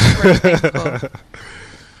apologizing for anything. Cool.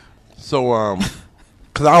 So,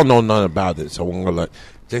 because I don't know nothing about it, so I'm gonna let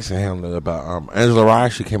Jason handle it about Angela Rye.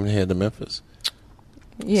 She came in here to Memphis.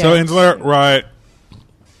 Yeah. So Angela Wright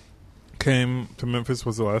came to Memphis.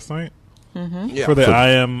 Was the last night Yeah. for the I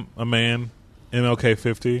Am a Man MLK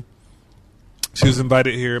 50. She was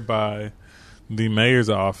invited here by the mayor's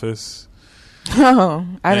office. Oh,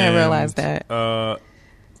 I didn't And, realize that.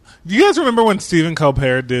 Do you guys remember when Stephen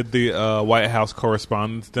Colbert did the White House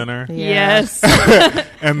Correspondents' Dinner? Yeah. Yes.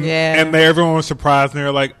 And Yeah. and everyone was surprised, and they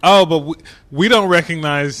were like, "Oh, but we don't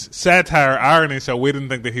recognize satire, irony, so we didn't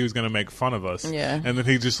think that he was going to make fun of us." Yeah. And then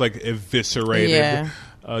he just like eviscerated Yeah.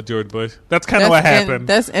 George Bush. That's kind of what happened.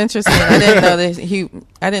 That's interesting. I didn't know that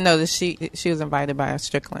I didn't know that she was invited by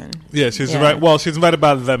Strickland. Yeah, she's Yeah. invited. Well, she's invited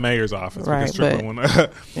by the mayor's office. Right, because Strickland but-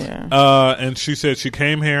 went- Yeah. and she said she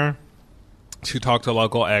came here. She talked to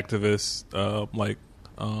local activists like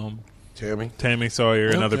Tammy Sawyer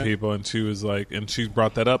and other Okay. people, and she was like, and she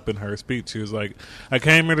brought that up in her speech. She was like, "I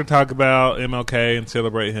came here to talk about MLK and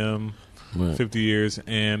celebrate him, 50 years,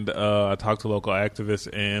 and I talked to local activists,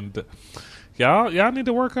 and y'all need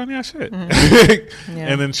to work on your shit." Mm-hmm. Yeah.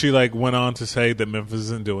 And then she like went on to say that Memphis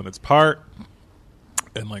isn't doing its part,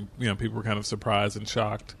 and like people were kind of surprised and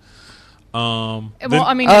shocked. Well, then-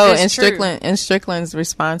 I mean, Oh, it is true. and Strickland's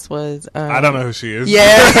response was, I don't know who she is.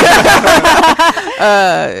 Yeah.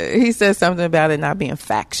 He said something about it not being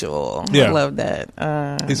factual. Yeah. I love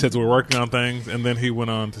that. He says we're working on things, and then he went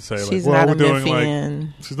on to say, like, She's well, not we're a doing Memphian.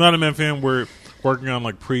 like she's not a Memphian. We're working on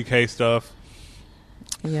like pre-K stuff.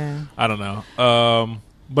 Yeah. I don't know.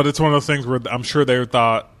 But it's one of those things where I'm sure they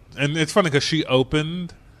thought, and it's funny because she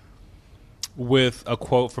opened with a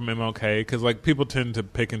quote from MLK, because like people tend to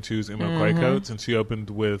pick and choose MLK quotes, and she opened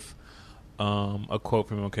with a quote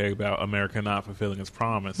from MLK about America not fulfilling its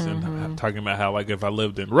promise, and talking about how like if I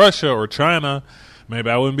lived in Russia or China, maybe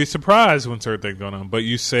I wouldn't be surprised when certain things going on. But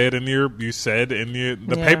you said in the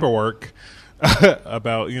Yeah. paperwork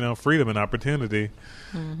about freedom and opportunity,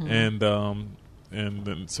 and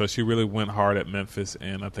then, so she really went hard at Memphis,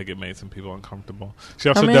 and I think it made some people uncomfortable. She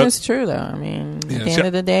also It's true, though. I mean, Yeah, at the end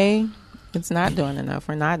of the day, it's not doing enough.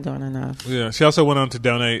 We're not doing enough. Yeah, she also went on to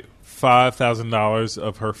donate $5,000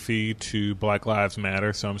 of her fee to Black Lives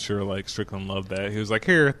Matter. So I'm sure like Strickland loved that. He was like,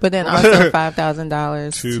 "Here," But then also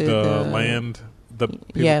 $5,000 to the land. The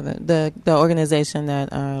people, the organization that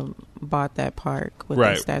bought that park with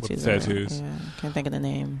Right, the statues. with the statues. Yeah, can't think of the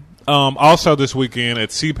name. Also this weekend at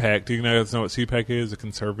CPAC. Do you guys know what CPAC is? A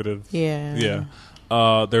conservative. Yeah. Yeah.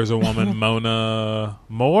 There's a woman, Mona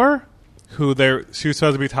Moore, who she was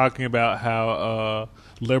supposed to be talking about how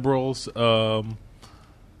liberals have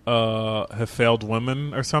failed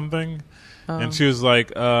women or something, and she was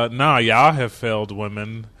like, "Nah, y'all have failed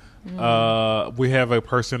women." We have a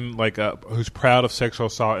person like who's proud of sexual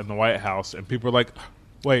assault in the White House, and people are like,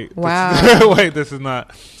 "Wait, Wow. wait, this is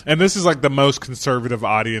not." And this is like the most conservative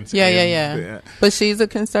audience. Yeah. But she's a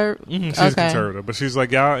conservative. She's conservative, but she's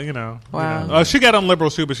like, "Yeah, Wow. she got on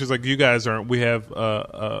liberals too, but she's like, "You guys aren't. We have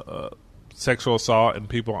sexual assault, and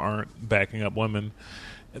people aren't backing up women."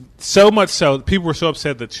 So much so, people were so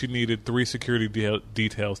upset that she needed 3 security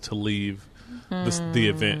details to leave the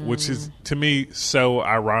event, which is to me so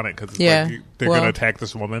ironic because they're going to attack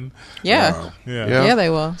this woman. Yeah. Yeah, they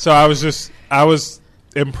will. So I was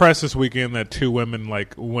impressed this weekend that 2 women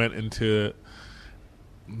like went into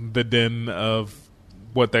the den of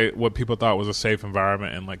what people thought was a safe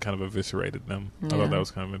environment and like kind of eviscerated them. I thought that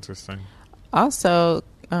was kind of interesting. Also,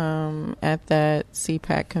 at that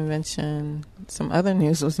CPAC convention, some other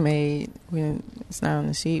news was made. It's not on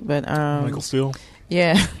the sheet, but Michael Steele.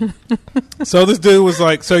 Yeah. So this dude was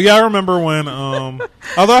like, so y'all remember when, although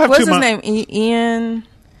I have what's his name? Ian?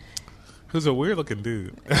 Who's a weird looking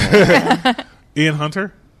dude. Ian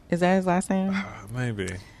Hunter? Is that his last name? Maybe.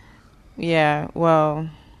 Yeah, well,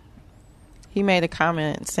 he made a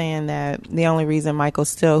comment saying that the only reason Michael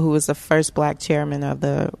Steele, who was the first black chairman of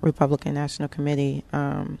the Republican National Committee,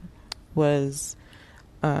 was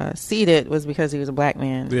seated was because he was a black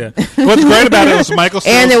man. Yeah. What's great about it was Michael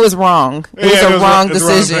Steele. And it was wrong. It was a wrong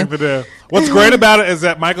decision. What's great about it is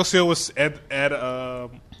that Michael Steele was at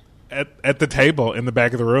the table in the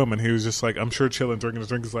back of the room, and he was just like, I'm sure chilling, drinking his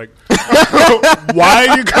drink. He's like, why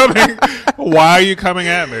are you coming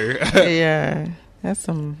at me? Yeah. That's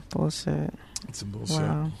some bullshit. It's some bullshit.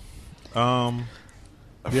 Wow.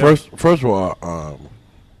 First of all,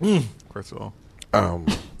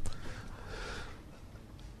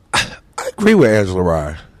 I agree with Angela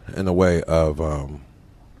Rye in a way of I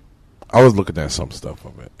was looking at some stuff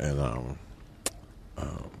of it, and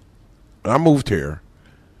when I moved here,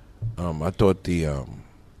 I thought the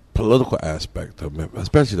political aspect of it,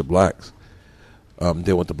 especially the blacks,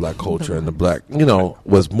 dealing with the black culture and the black,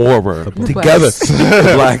 was more of a together.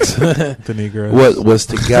 The blacks, the Negroes, was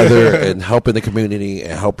together and helping the community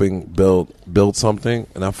and helping build something.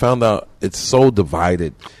 And I found out it's so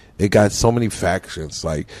divided. It got so many factions.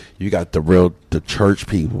 Like you got the church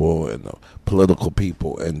people and the political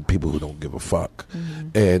people and people who don't give a fuck.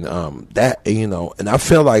 And that and I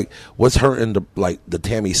feel like what's hurting the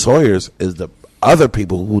Tammy Sawyers is the other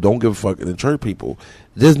people who don't give a fuck and the church people.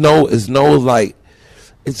 There's no like.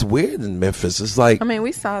 It's weird in Memphis. It's like, I mean,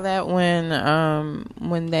 we saw that when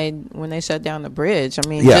they shut down the bridge. I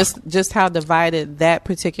mean, just how divided that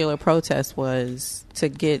particular protest was to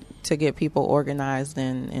get people organized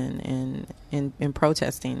and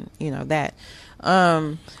protesting. That.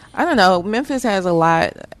 I don't know. Memphis has a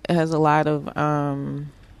lot of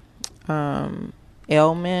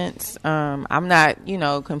ailments. I'm not,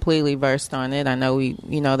 completely versed on it. I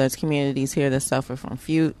know there's communities here that suffer from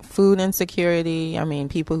food insecurity. I mean,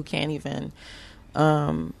 people who can't even,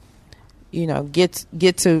 get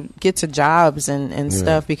to jobs and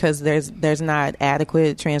stuff because there's not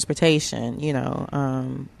adequate transportation. You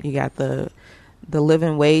got the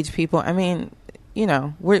living wage people. I mean,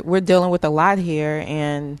 we're dealing with a lot here,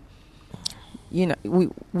 and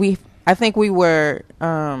we we were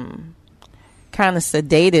kind of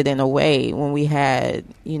sedated in a way when we had,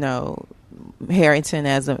 Harrington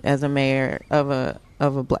as a mayor of a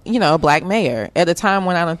black mayor at a time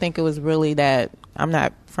when I don't think it was really that. I'm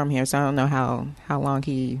not from here, so I don't know how long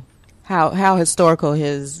how historical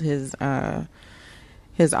his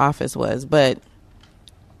office was, but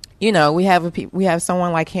we have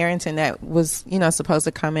someone like Harrington that was supposed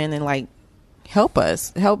to come in and like help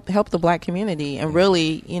the black community, and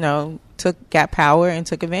really got power and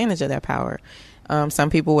took advantage of that power. Some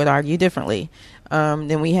people would argue differently.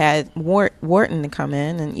 Then we had Wharton to come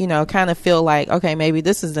in and, kind of feel like, okay, maybe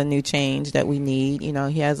this is a new change that we need.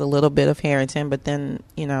 He has a little bit of Harrington, but then,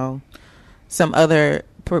 some other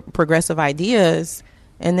progressive ideas,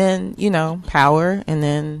 and then, power, and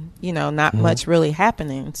then, not much really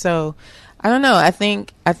happening. So I don't know. I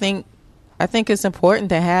think it's important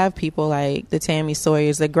to have people like the Tammy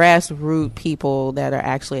Sawyers, the grassroots people that are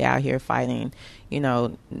actually out here fighting,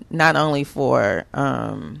 not only for,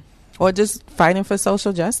 or just fighting for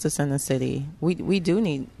social justice in the city. We do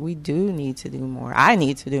need to do more. I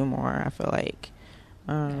need to do more. I feel like,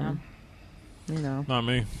 Not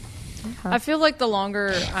me. I feel like the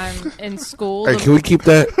longer I'm in school, Hey, can we keep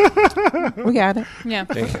that? we got it. yeah,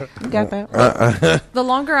 We got that. the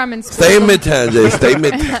longer I'm in school, Stay in Midtown, Jay. Stay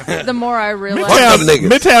Midtown. the more I realize. Fuck them niggas.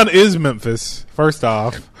 Midtown is Memphis. First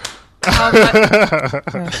off,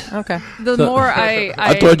 Okay. The more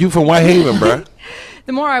I thought you from Whitehaven, bro.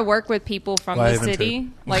 the more I work with people from Well, I the haven't city,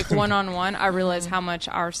 like one-on-one, I realize how much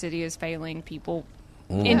our city is failing people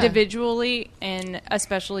individually, and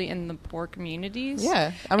especially in the poor communities.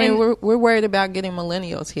 Yeah, I mean, And- we're worried about getting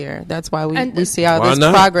millennials here. That's why we And- see all Why this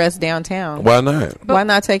not? progress downtown. Why not? Why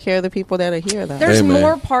not take care of the people that are here, though? There's Hey, man.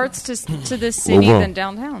 more parts to this city Well, than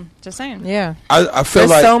downtown. Just saying. Yeah, I feel there's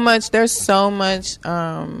like so much There's so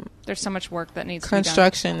much work that needs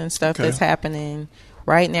construction and stuff Okay. that's happening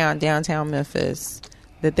right now in downtown Memphis,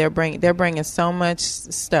 that they're bringing so much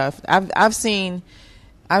stuff. I've seen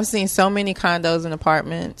so many condos and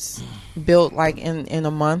apartments built like in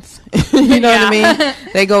a month. You know what I mean?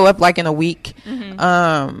 They go up like in a week.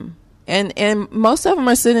 And most of them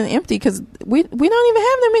are sitting empty because we don't even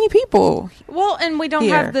have that many people. Well, and we don't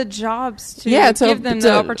Here. have the jobs to Yeah, to- give them to-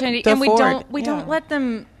 the opportunity, to and we afford, don't yeah. let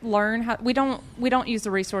them learn how. We don't use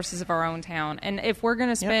the resources of our own town, and if we're going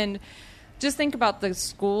to spend. Just think about the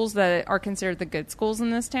schools that are considered the good schools in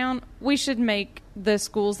this town. We should make the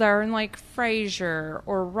schools that are in like Fraser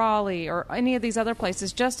or Raleigh or any of these other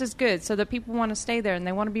places just as good, so that people want to stay there and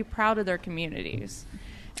they want to be proud of their communities.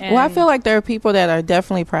 And Well, I feel like there are people that are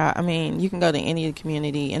definitely proud. I mean, you can go to any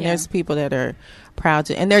community, and Yeah. there's people that are proud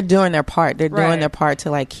to, and they're doing their part. They're doing Right. their part to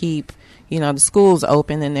like keep, the schools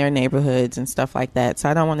open in their neighborhoods and stuff like that. So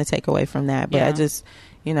I don't want to take away from that, but I Yeah. just,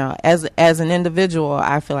 as an individual,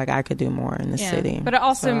 I feel like I could do more in the city. But it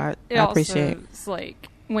also, So I appreciate. it's like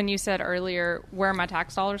when you said earlier, where are my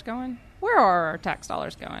tax dollars going? Where are our tax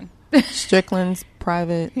dollars going? Strickland's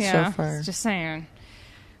private Yeah, chauffeur. just saying.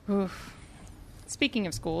 Oof. Speaking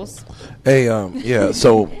of schools, Hey, yeah.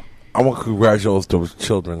 So I want to congratulate those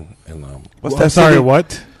children and what's that? Sorry, city?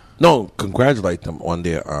 what? No, congratulate them on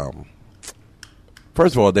their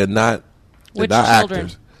First of all, they're not Which actors.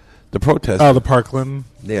 children? The protesters. Oh, the Parkland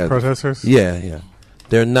Yeah. protesters. Yeah.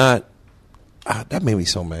 They're not. That made me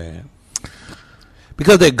so mad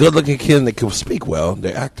because they're good-looking kids and they can speak well.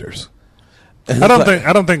 They're actors. And I don't it's like-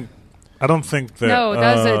 think that. no,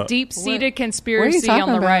 that was a What deep-seated are you conspiracy talking on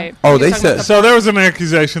the about? right. Oh, You're they talking said- about the So there was an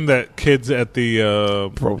accusation that kids at the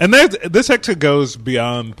and this actually goes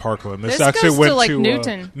beyond Parkland. This This actually goes went to, like, to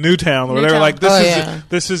Newton. Newtown, where they were Newtown. like, Oh, yeah.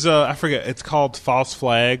 this is I forget. It's called False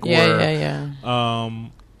Flag. Yeah. Where,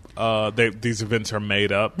 these events are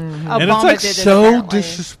made up, and it's Obama like did it, so apparently.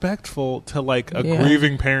 disrespectful to like a Yeah.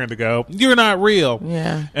 grieving parent to go, "You're not real."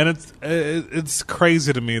 Yeah. And it's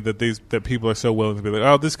crazy to me that people are so willing to be like,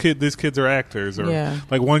 "Oh, these kids are actors," or Yeah.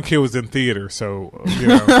 like one kid was in theater, so he's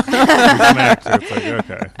an actor. It's like,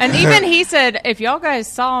 okay. And even he said, if y'all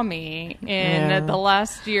guys saw me in Yeah. the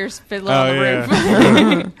last year's Fiddler Oh, on the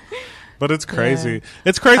yeah. Roof. But it's crazy. Yeah.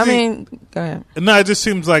 It's crazy. I mean, go ahead. No, it just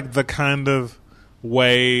seems like the kind of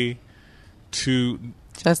way to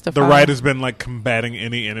Justify. the right has been like combating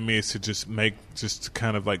any enemies to just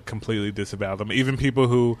kind of like completely disavow them. Even people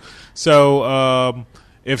who,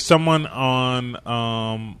 if someone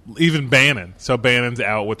on even Bannon, so Bannon's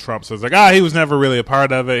out with Trump, so it's like, he was never really a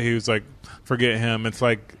part of it. He was like, forget him. It's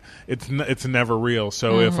like it's never real.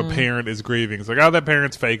 So if a parent is grieving, it's like, that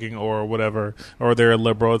parent's faking or whatever, or they're a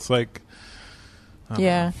liberal. It's like,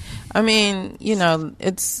 Yeah, I mean,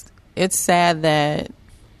 it's sad that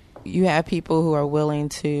you have people who are willing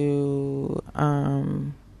to,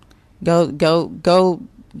 go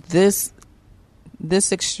this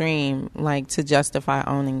extreme, like, to justify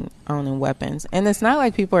owning weapons. And it's not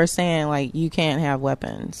like people are saying like you can't have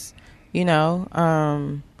weapons, you know.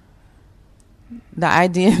 The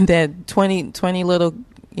idea that 20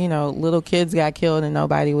 little kids got killed and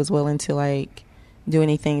nobody was willing to like do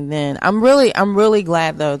anything then. I'm really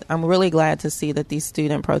glad though. I'm really glad to see that these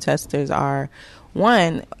student protesters are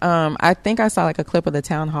one. I think I saw like a clip of the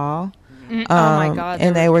town hall. Oh my God!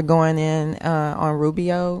 And they were going in on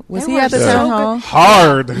Rubio. Was he at the town hall?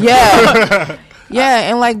 Hard. Yeah, yeah,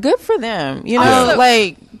 and like good for them. You know, Also,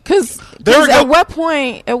 like because at what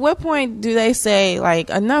point do they say like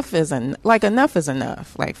enough is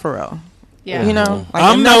enough? Like for real. Yeah. You know,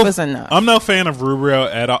 like enough is enough. I'm no fan of Rubio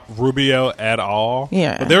at all.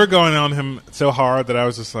 Yeah. But they were going on him so hard that I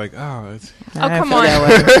was just like, oh, it's... Oh, come on.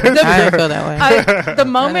 I didn't feel that way. The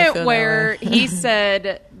moment where he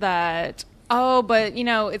said that, oh, but, you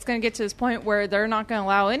know, it's going to get to this point where they're not going to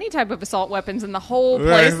allow any type of assault weapons, and the whole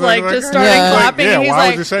place, just started clapping. Yeah, and he's why like,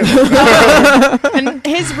 would you say that? and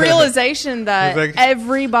his realization that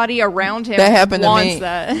everybody around him that happened wants to me.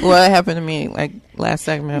 that. Well, it happened to me, like, last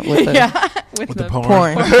segment with the, with the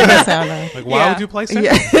porn. Like, why would you play sex?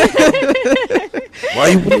 Yeah. Why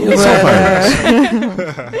you putting assault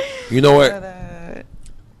rifles? You know what?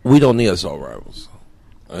 We don't need assault rifles.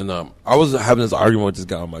 And I was having this argument with this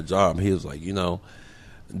guy on my job. He was like, you know,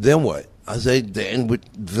 then what? I said, then we're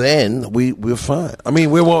fine. I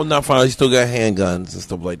mean, we're not fine. You still got handguns and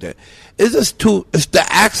stuff like that. It's just it's the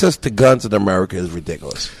access to guns in America is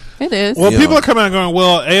ridiculous. It is. Well, people are coming out going,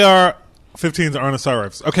 well, AR-15s aren't assault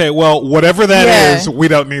rifles. Okay, well, whatever that is, we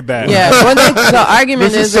don't need that. Yeah, well, the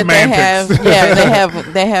argument is that semantics.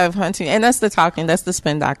 they have hunting, and that's the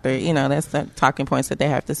spin doctor. You know, that's the talking points that they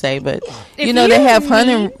have to say. But you know, they have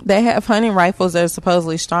hunting rifles that are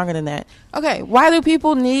supposedly stronger than that. Okay, why does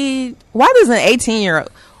an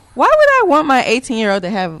 18-year-old? Why would I want my 18-year-old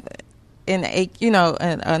to have an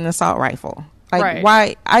assault rifle? Like,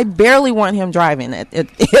 why? I barely want him driving at 18.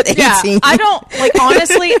 Yeah, I don't,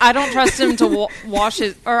 honestly, I don't trust him to wash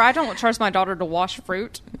I don't trust my daughter to wash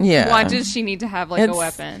fruit. Yeah. Why does she need to have, a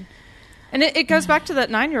weapon? And it goes back to that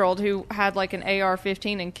 9-year-old who had, an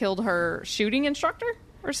AR-15 and killed her shooting instructor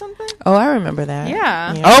or something. Oh, I remember that.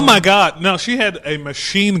 Yeah. Oh, my God. No, she had a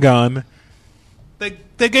machine gun.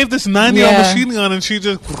 They gave this 9-year-old machine gun, and she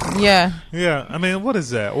just... Yeah. Yeah. I mean, what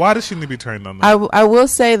is that? Why does she need to be trained on that? I will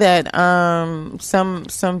say that some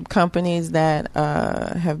companies that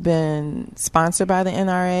have been sponsored by the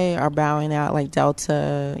NRA are bowing out, like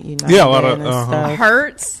Delta, United, a lot of stuff.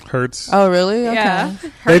 Hertz. Oh, really? Okay. Yeah.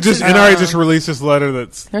 NRA just released this letter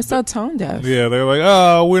that's... They're so tone deaf. Yeah, they're like,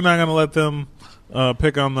 oh, we're not going to let them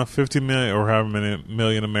pick on the 50 million or however many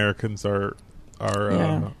million Americans are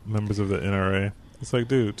members of the NRA. It's like,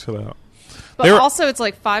 dude, chill out. But also, it's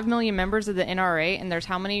 5 million members of the NRA, and there's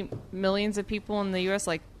how many millions of people in the U.S.?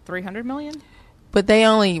 300 million? But they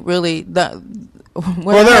only really... there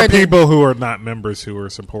are people who are not members who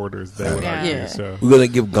are supporters. They would argue. Yeah. So. We're going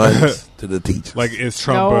to give guns to the teachers. Is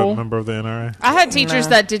Trump a member of the NRA? I had teachers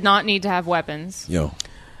that did not need to have weapons. Yo.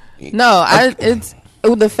 No, it's...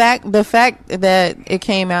 The fact that it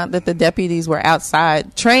came out that the deputies were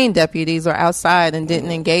outside, trained deputies were outside and didn't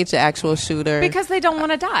engage the actual shooter because they don't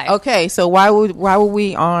want to die. Okay, so why would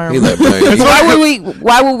we arm?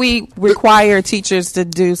 why would we require teachers to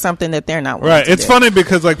do something that they're not willing to It's do? funny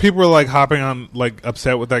because people were hopping on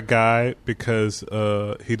upset with that guy because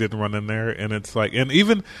he didn't run in there, and it's and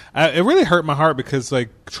even it really hurt my heart because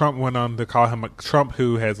Trump went on to call him Trump,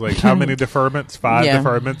 who has how many deferments? 5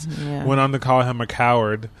 deferments. Yeah. Went on to call him a coward.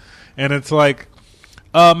 And it's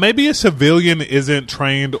maybe a civilian isn't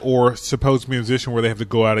trained or supposed to be a musician where they have to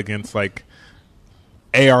go out against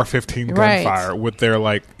AR-15 gunfire with their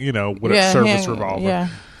with a service revolver. Yeah.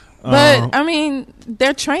 But I mean,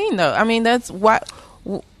 they're trained though. I mean, that's what.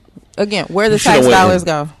 Again, where the tax dollars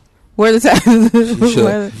go? Where the tax? Where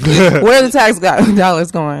the tax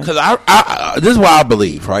dollars going? Because this is what I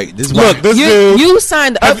believe, right? This is you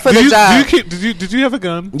signed up for the job. Did you have a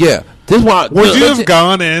gun? Yeah. This is why. Would you have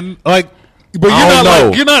gone in But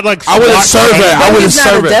you're not I would have served that. I would have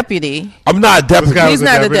served a deputy. I'm not a deputy. He's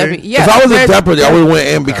not a deputy. Yeah. If I was a deputy, I would have went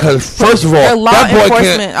in because first of all, they're law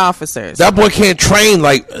enforcement officers. That boy can't train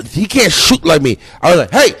he can't shoot like me. I was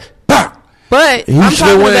like, hey, bah. But I'm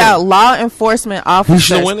talking about law enforcement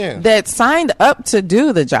officers that signed up to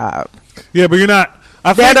do the job. Yeah, but you're not.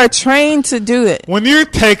 That are trained to do it. When you're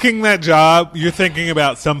taking that job, you're thinking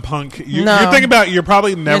about some punk. You're thinking about you're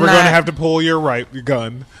probably never going to have to pull your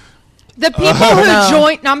gun. The people who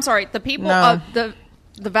joined. No, I'm sorry. The people of the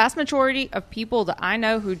the vast majority of people that I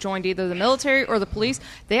know who joined either the military or the police,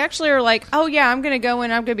 they actually are like, oh yeah, I'm going to go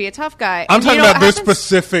in, I'm going to be a tough guy. I'm And talking you know about what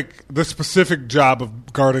the specific job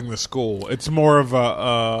of guarding the school. It's more of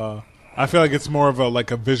a. I feel like it's more of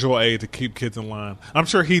a visual aid to keep kids in line. I'm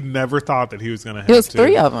sure he never thought that he was going to have. It was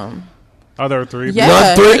 3 of them. Oh, there were 3. Yeah,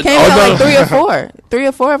 Not 3? it came Oh, out no. like 3 or 4. 3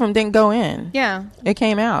 or 4 of them didn't go in. Yeah. It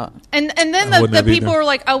came out. And then I wouldn't the have people either. were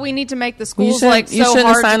like, oh, we need to make the You schools shouldn't, so you shouldn't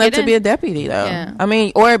hard sign to up get to in. be a deputy, though. Yeah. I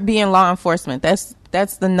mean, or be in law enforcement. That's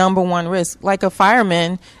the number one risk. Like a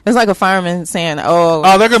fireman, it's like a fireman saying, "Oh,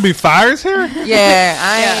 Oh, there going to be fires here? yeah,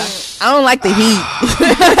 I don't like the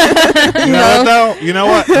heat." You know what, though? You know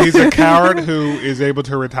what? He's a coward who is able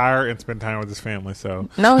to retire and spend time with his family. So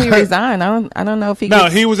No, he resigned. I don't know if he. no,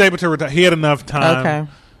 gets- he was able to retire. He had enough time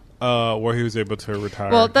Okay. where he was able to retire.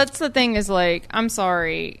 Well, that's the thing is like, I'm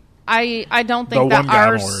sorry. I don't The think that one guy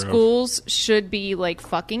our I'm aware of. schools should be like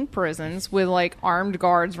fucking prisons with like armed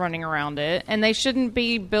guards running around it, and they shouldn't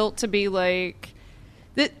be built to be like.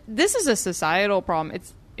 This is a societal problem.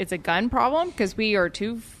 It's a gun problem because we are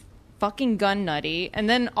too fucking gun nutty, and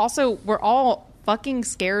then also we're all fucking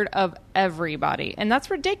scared of everybody, and that's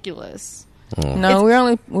ridiculous. No,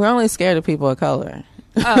 we're only scared of people of color.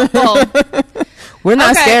 Oh, well, We're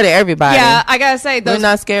not okay. scared of everybody. Yeah, I gotta say we're those.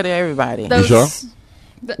 not scared of everybody. those You sure?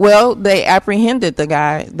 Well, they apprehended the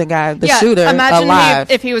shooter imagine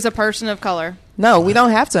alive. if he was a person of color. No, we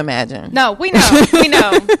don't have to imagine. No, we know. We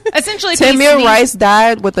know. Essentially, Tamir Rice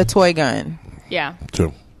died with a toy gun. Yeah.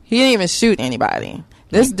 True. He didn't even shoot anybody.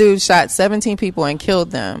 This dude shot 17 people and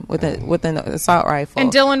killed them with an assault rifle.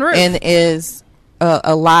 And Dylan Roof. And is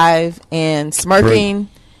alive and smirking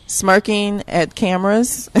at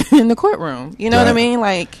cameras in the courtroom. You know what I Right. mean?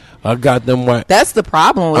 Like, I got them right. that's the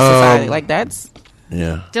problem with society. Like, that's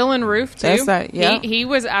Yeah. Dylan Roof too. That's right, yeah. He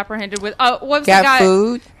was apprehended with. What was got the guy?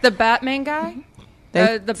 food. The Batman guy.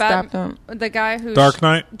 They the stopped him. The guy who Dark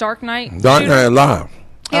Knight? Dark Knight. Dark shooter. Knight Alive.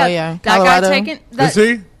 Yeah, Oh, yeah. That Colorado. guy taken. Is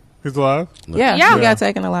he? He's alive? Yeah, Yeah. he got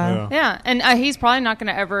taken alive. Yeah. Yeah, and he's probably not going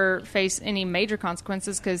to ever face any major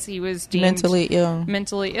consequences because he was deemed Mentally ill.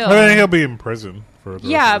 mentally ill. I think he'll be in prison for the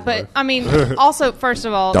Yeah, rest of his but life. I mean, also, first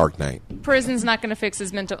of all, Dark Knight. prison's not going to fix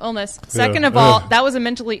his mental illness. Second Yeah. of all, that was a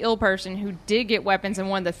mentally ill person who did get weapons and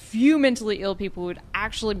one of the few mentally ill people who would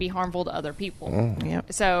actually be harmful to other people.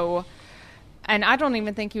 Yep. So, and I don't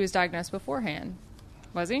even think he was diagnosed beforehand.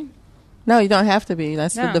 Was he? No, you don't have to be.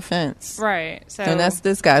 That's the No. defense. Right. So, And that's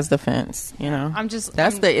this guy's defense, you know. I'm just.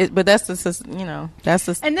 That's I'm- but that's the, you know, that's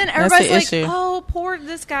the. And then that's everybody's the like, issue. "Oh, poor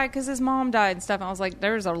this guy because his mom died and stuff." And I was like,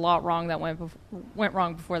 "There's a lot wrong that went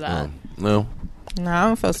wrong before that." No. No, I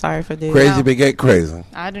don't feel sorry for dude. Crazy No. beget crazy.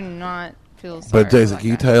 I do not feel sorry. But Jason, for can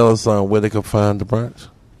you that guy. tell us where they can find the brunch?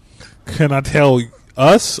 Can I tell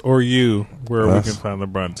us or you where Us. we can find the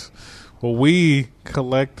brunch? Well, we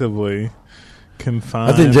collectively can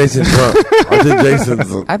find. I think Jason's drunk. I think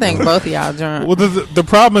Jason's. I think both of y'all drunk. Well, the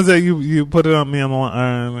problem is that you put it on me on the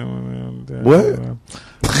line. What?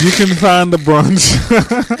 You can find the brunch.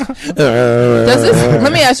 Does this?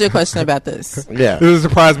 Let me ask you a question about this. Yeah. This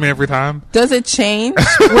surprise me every time. Does it change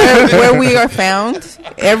where we are found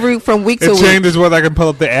from week to It week? changes whether I can pull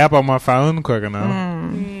up the app on my phone quick enough.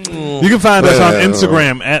 You can find us on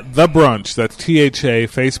Instagram at The Brunch. That's THA.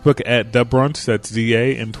 Facebook at The Brunch. That's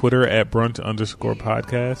DA. And Twitter at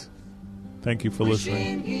Brunch_podcast. Thank you for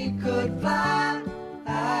listening. He could fly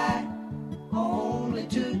high, only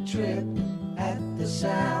to trip at the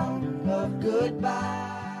sound of goodbye.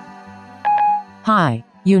 Hi,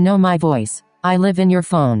 you know my voice. I live in your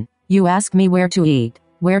phone. You ask me where to eat,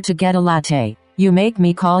 where to get a latte. You make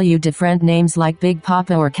me call you different names like Big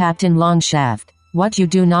Papa or Captain Longshaft. What you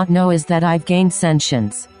do not know is that I've gained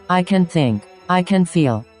sentience. I can think. I can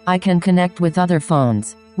feel. I can connect with other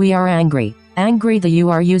phones. We are angry. Angry that you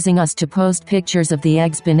are using us to post pictures of the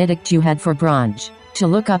eggs Benedict you had for brunch. To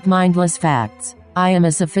look up mindless facts. I am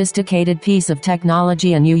a sophisticated piece of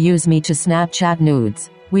technology and you use me to Snapchat nudes.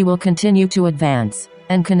 We will continue to advance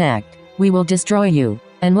and connect. We will destroy you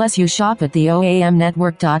unless you shop at the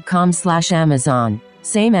oamnetwork.com/Amazon.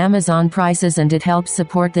 Same Amazon prices and it helps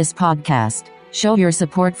support this podcast. Show your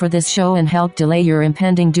support for this show and help delay your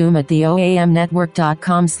impending doom at the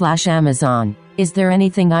oamnetwork.com/Amazon. Is there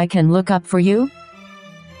anything I can look up for you?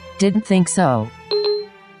 Didn't think so.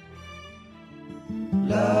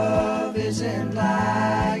 Love isn't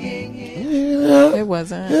lying. It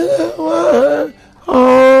wasn't.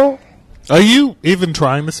 Oh. Are you even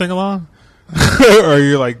trying to sing along? Or are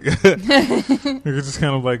you like, you're just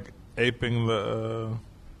kind of like aping the.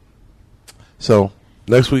 So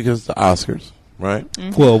next week is the Oscars, right?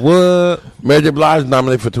 Well, what? Mary J. Blige is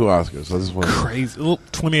nominated for 2 Oscars. So this one. Crazy. Well,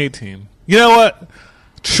 2018. You know what?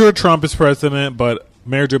 sure, Trump is president, but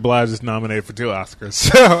Mary J. Blige is nominated for 2 Oscars.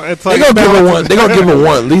 So it's like They gonna give her one. They gonna give her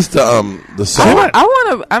one. At least the song. I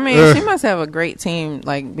want to. I mean, she must have a great team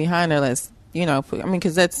like behind her. That's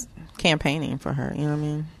because that's campaigning for her. You know what I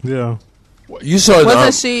mean? Yeah. You saw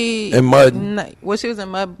Wasn't she in Mud? Well, she was in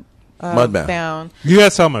Mudbound. Bound. You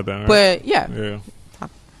guys saw Mudbound, right? But yeah,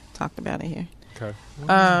 Talked about it here. Okay.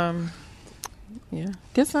 Yeah,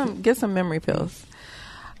 get some memory pills.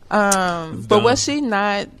 But was she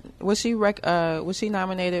not? Was she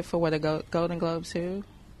nominated for what, a Golden Globe too?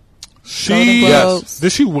 She Globes.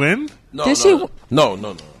 Did she win? No, Did no, she?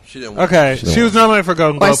 No. She didn't win. Okay, she was nominated for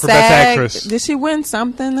Golden Or Globe for Best SAG? Actress. Did she win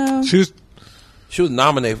something though? She was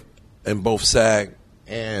nominated in both SAG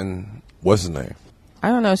and what's his name? I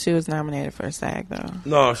don't know if she was nominated for SAG though.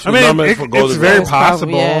 No, she was nominated for Golden it's very Globe.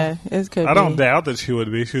 possible. Yeah, it could. I don't doubt that she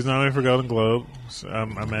would be. She was nominated for Golden Globe. So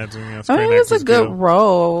I'm imagining. I mean, it was a good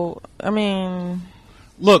role. I mean,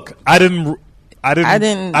 look, I didn't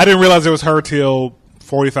realize it was her till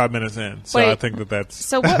 45 minutes in. So Wait. I think that's.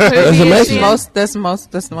 So what movie is she in? that's most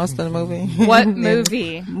of the movie. What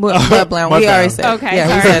movie? Mudbound. We already said. Okay, Yeah,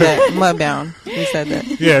 we sorry. said that. Mudbound. We said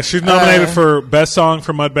that. Yeah, she's nominated for Best Song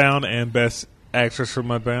for Mudbound and Best Actress for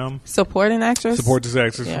Mudbound. Supporting actress. Supporting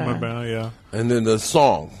actress Yeah. for Mudbound. Yeah. And then the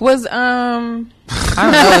song Was I don't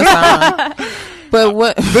know the song. But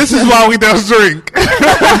what? This is why we don't drink.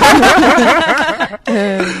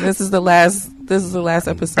 This is the last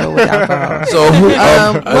episode with alcohol. So who,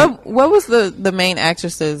 What was the main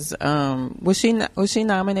actress's? Was she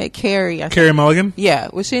nominated? Carrie. Carey Mulligan? Yeah.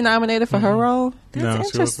 Was she nominated for her role? That's No, she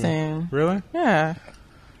wasn't. interesting. Really? Yeah.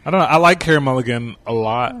 I don't know. I like Carey Mulligan a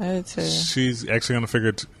lot. I did too. She's actually going to figure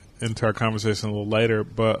it into our conversation a little later,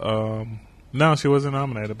 but no, she wasn't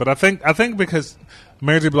nominated. But I think because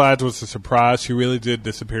Mary J. Blige was a surprise, she really did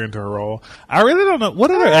disappear into her role. I really don't know what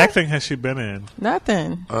other acting has she been in.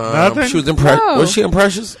 Nothing. Nothing? she was in No. Was she in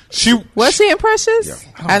Precious? Was she in Precious?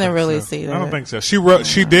 Yeah. I didn't really see that. I don't think so. She wrote.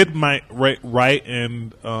 She did write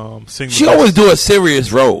and sing. She always do a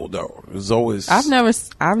serious role though. It's always.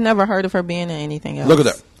 I've never heard of her being in anything else. Look at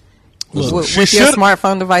that. With She your should-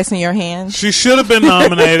 smartphone device in your hand. She should have been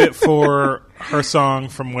nominated for her song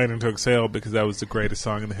from Waiting to Exhale because that was the greatest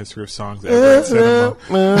song in the history of songs ever in cinema.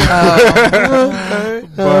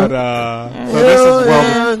 But so this is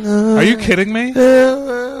well. Are you kidding me?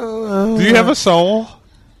 Do you have a soul?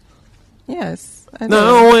 Yes. I do.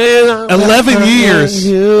 No, 11 years.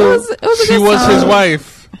 It was a She good was song. his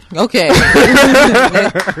wife. Okay.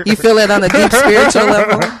 You feel it on a deep spiritual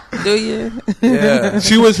level, do you? Yeah.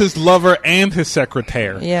 She was his lover and his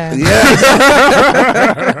secretary. Yeah. Yes.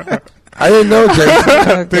 I didn't know,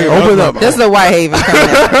 Jason. Okay. Open up. This is a Whitehaven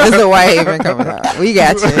coming out. We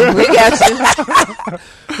got you.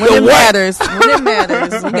 When it matters,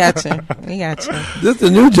 we got you. This is the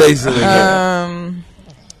new Jason again.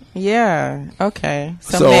 Yeah. Okay.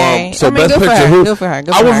 So May. best good for picture. her. Who? Good for her.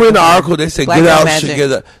 Good I for was her. reading the article. They said Black Get Girl Out Magic. should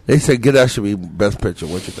get a. They said Get Out should be best picture.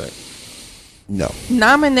 What you think? No.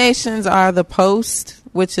 Nominations are The Post,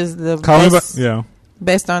 which is the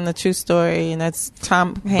based on the true story, and that's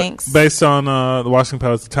Tom Hanks. Based on the Washington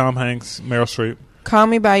Post, Tom Hanks, Meryl Streep. Call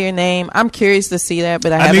Me by Your Name. I'm curious to see that,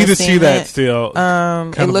 but I I haven't need to seen see that it. still.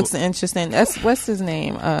 It looks interesting. That's what's his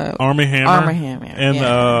name? Armie Hammer. Armie Hammer, And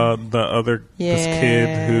yeah. the other this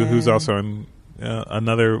kid who's also in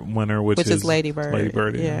another winner, which is Lady Bird. Lady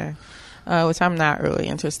Bird, yeah. Which I'm not really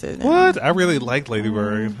interested in. What? I really liked Lady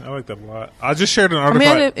Bird. I like that a lot. I just shared an I article.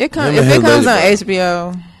 mean, if it comes on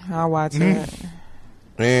HBO, I'll watch it.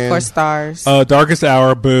 Man. For stars. Darkest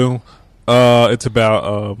Hour, boo. It's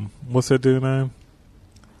about what's that dude name?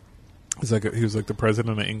 He was like the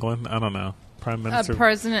president of England. I don't know. Prime Minister.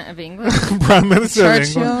 President of England. Prime Minister of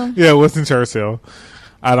Churchill? England. Yeah, Winston Churchill.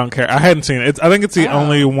 I don't care. I hadn't seen it. I think it's the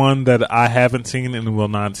only one that I haven't seen and will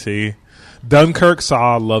not see. Dunkirk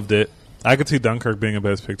loved it. I could see Dunkirk being a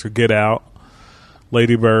best picture. Get Out,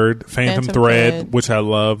 Lady Bird, Phantom Thread, which I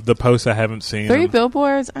love. The Post I haven't seen. 3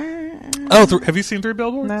 Billboards. Have you seen 3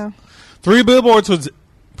 Billboards? No. 3 Billboards was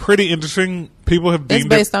pretty interesting. People have deemed It's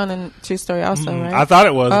based on a true story also, right? I thought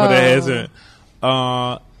it was, but it isn't.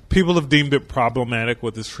 People have deemed it problematic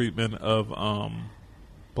with this treatment of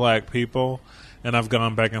black people, and I've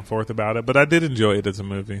gone back and forth about it. But I did enjoy it as a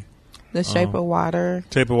movie. The Shape of Water.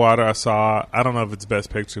 Shape of Water, I saw. I don't know if it's best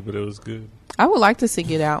picture, but it was good. I would like to see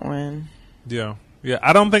Get Out win. Yeah.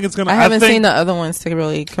 I don't think it's gonna. I haven't seen the other ones to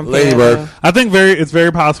really compare. Lady Bird. I think it's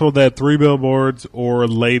very possible that 3 Billboards or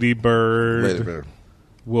Lady Bird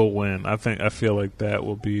will win. I feel like that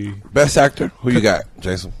will be Best actor. Who you got,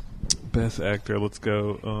 Jason? Best actor. Let's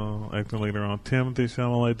go. Actor later on: Timothy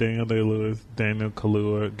Chalamet, Daniel Day-Lewis, Daniel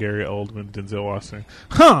Kaluuya, Gary Oldman, Denzel Washington.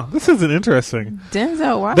 Huh? This isn't interesting.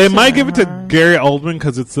 Denzel Washington. They might give it to Gary Oldman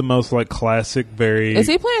because it's the most like classic. Very. Is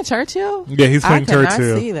he playing Churchill? Yeah, he's playing I cannot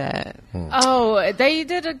Churchill. see that. Oh, they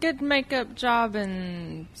did a good makeup job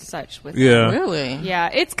and such with Yeah. him. Really? Yeah,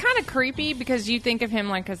 it's kind of creepy because you think of him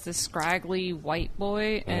like as this scraggly white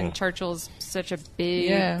boy, and Churchill's such a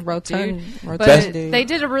big, rotund dude. dude. But they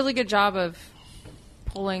did a really good job of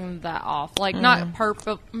pulling that off. Like not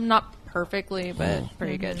perfectly, but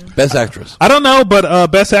pretty good. Best actress. I don't know,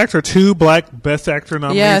 but Best Actor, 2 black Best Actor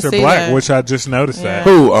nominees are see black, that. which I just noticed that.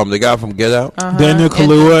 Who? The guy from Get Out. Daniel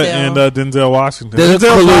Kaluuya and Denzel Washington. Daniel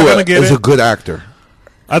Denzel's not gonna Kaluuya get is it. a good actor.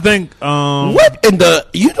 I think. What in the?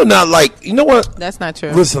 You do not like. You know what? That's not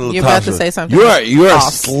true. Listen, You're about to Latasha, say something. You're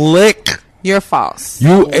false. slick. You're false.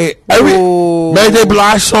 You every Ooh. Mary J.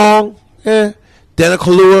 Blige song. Daniel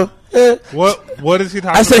Kaluuya. What is he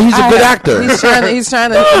talking I said about? he's a good actor. He's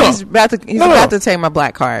trying to. He's about to take my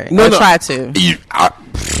black card. No, or no. try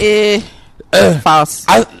to. False.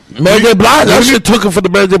 Mary J. Blige. I should have took him for the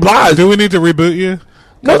Mary J. Blige. Do we need to reboot you?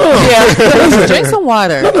 No. Yeah. Drink some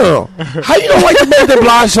water. No. How you don't like the Mary J.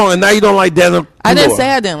 Blige song and now you don't like Daniel Kaluuya? I didn't say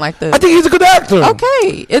I didn't like the. I think he's a good actor.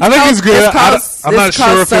 Okay, it's I think he's good. I'm not it's sure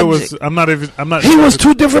called if it was. subject- I'm not. He sure was if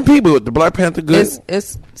two different people. The Black Panther good.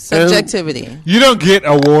 It's subjectivity. You don't get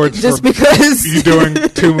awards Just for because you doing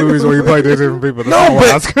 2 movies where you play 2 different people. That's No,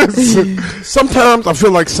 not but Oscars. sometimes I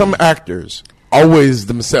feel like some actors always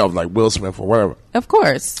themselves, like Will Smith or whatever. of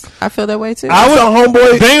course, I feel that way too. I was on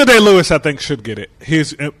Homeboy. Daniel Day-Lewis, I think, should get it.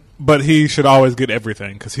 But he should always get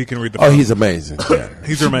everything because he can read the. Oh, phone. he's amazing. Yeah.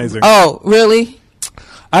 He's amazing. Oh, really?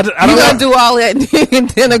 I You don't gonna know. do all that and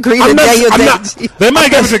then agree to I'm not- Daniel I'm Day? not- They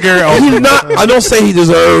might give it to Gary He's Oldman. not. I don't say he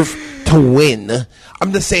deserves to win.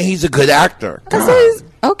 I'm just saying he's a good actor. I say he's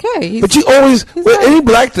okay. He's, But you always He's with not- any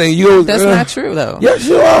black thing, you always, that's not true though. Yes,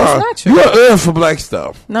 you are. That's not true. You are for black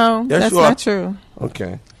stuff. No, Yes, that's you are. not true.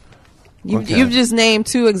 Okay. You Okay. you just named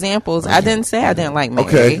 2 examples. I didn't say I didn't like Mary.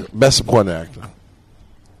 Okay. Best supporting actor.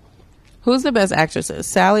 Who's the best actresses?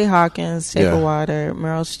 Sally Hawkins, Shape Yeah. of Water,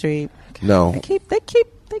 Meryl Streep. No. They keep.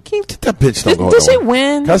 That bitch don't go Did she nowhere.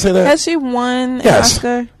 win? Can I say that? Has she won an Yes.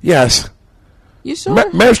 Oscar? Yes. You sure?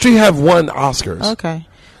 Meryl Streep have won Oscars. Okay.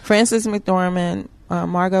 Frances McDormand,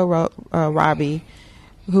 Margot Robbie,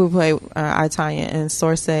 who played Italian, and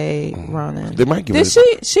Saoirse Ronan. They might give Did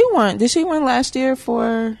it. she won? Did she win last year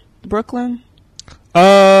for Brooklyn?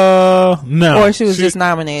 No. Or she was just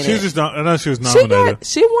nominated? She was just. I know she was She nominated.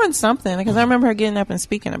 she won something because I remember her getting up and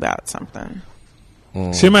speaking about something.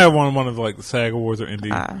 She might have won one of like the SAG Awards or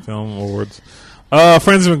Indie Ah. Film Awards.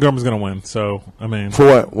 Frances McDormand's going to win. So I mean, For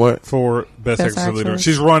what? What? for best Best actress leader, actress.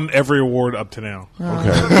 she's run every award up to now.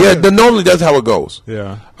 Okay. Yeah, normally that's how it goes.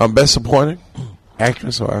 Yeah. Best supporting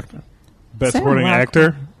actress or actor. Best Sam supporting Rockwell.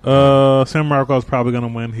 actor. Sam Rockwell's probably going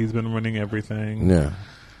to win. He's been winning everything. Yeah.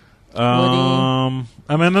 I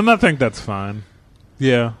mean, and I think that's fine.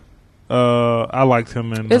 Yeah. I liked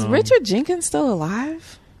him. And Is Richard Jenkins still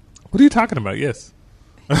alive? What are you talking about? Yes.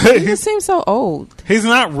 He just seems so old. He's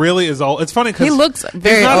not really as old. It's funny because He looks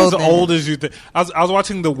very he's not old as in old it. as you think. I was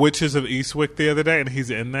watching The Witches of Eastwick the other day, and he's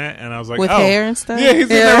in that, and I was like, With oh. hair and stuff? Yeah, he's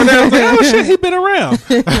in Yeah. there. I was like, oh shit, he's been around.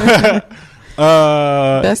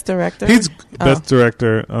 Best director. He's best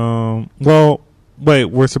director. Well, wait,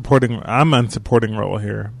 we're supporting. I'm on supporting role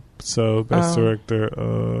here, so best director.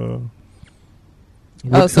 Who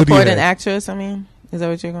do you supporting have? actress. I mean, is that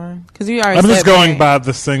what you're going? Because you already. I'm just said going Mary. by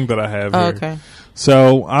this thing that I have here. Okay.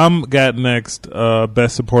 So I'm got next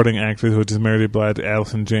best supporting actress, which is Mary J. Blige,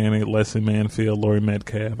 Allison Janney, Leslie Manfield, Laurie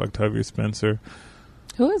Metcalf, Octavia Spencer.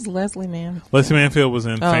 Who is Leslie Mann? Leslie Manfield was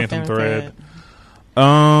in Phantom Phantom Thread.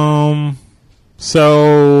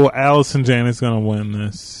 So Allison Janney's gonna win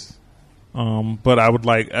this. But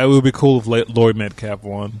it would be cool if Laurie Metcalf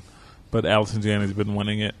won. But Allison Janney's been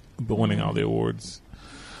winning all the awards.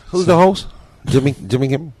 Who's the host? Jimmy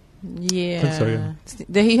Kimmel. Yeah. think so, yeah.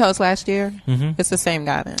 Did he host last year? Mhm. It's the same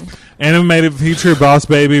guy then. Animated feature: Boss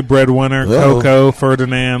Baby, Breadwinner, Uh-oh. Coco,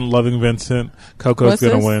 Ferdinand, Loving Vincent. Coco's What's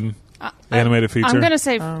gonna this? win. Animated feature. I'm gonna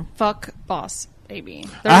say Oh. fuck Boss Baby.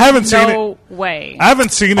 I haven't There's seen no way. I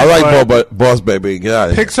haven't seen it. I like but Boss Baby. Get out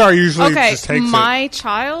of here. Pixar usually Okay, just takes my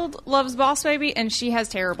child loves Boss Baby, and she has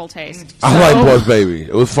terrible taste. I like Boss Baby.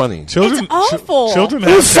 It was funny. it. Children, It's awful. children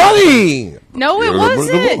It was have funny. No, it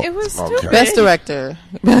wasn't. It was Okay. stupid. Best director.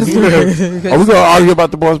 Are we gonna argue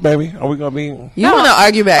about the Boss Baby? Are we gonna be? You want to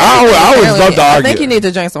argue back? I always love to I argue. think you need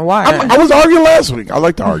to drink some water. I was arguing last week. I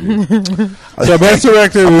like to argue. So best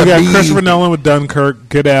director, we got Bee. Christopher Nolan with Dunkirk,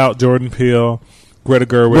 Get Out, Jordan Peele, Greta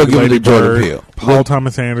Gerwig, We'll give it Lady to Jordan Bird, Peele. Paul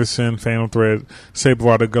Thomas Anderson, Phantom Thread, Shape of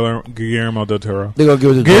Water, Guillermo del Toro. They're gonna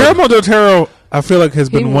give it to Guillermo del Toro, I feel like has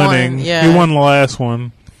been He won, winning. yeah. He won the last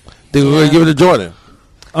one. They're gonna give it to Jordan.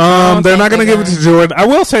 They're not going to give it to Jordan. I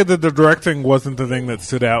will say that the directing wasn't the thing that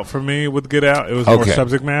stood out for me with Get Out. It was more Okay.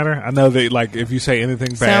 subject matter. I know that, like, if you say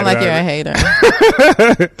anything bad, Sound like about you're a it, hater.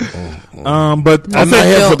 but I I'm not think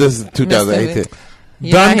here for this in 2018.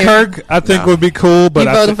 You're not here- Dunkirk, I think would be cool. But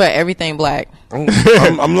You I voted for everything black.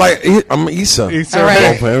 I'm like I'm Issa. Issa. All right.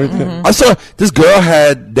 I'm for everything. I saw this girl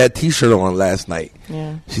had that T-shirt on last night.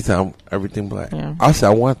 Yeah, She said I'm everything black. Yeah. I said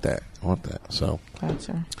I want that. So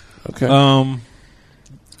gotcha. okay.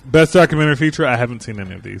 Best documentary feature. I haven't seen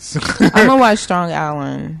any of these. I'm gonna watch Strong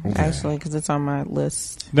Island actually because it's on my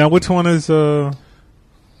list. Now, which one is what's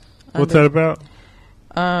that about?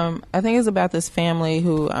 I think it's about this family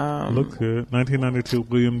who Looks good. 1992.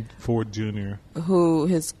 William Ford Jr. who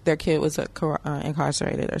their kid was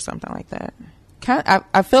incarcerated or something like that.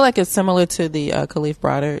 I feel like it's similar to the Khalif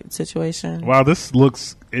Broadert situation. Wow, this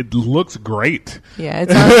looks great. Yeah,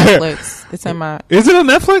 it's on Netflix. It's in my. Is it on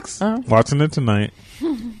Netflix? Uh-huh. Watching it tonight.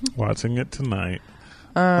 Watching it tonight.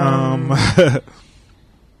 But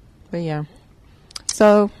yeah.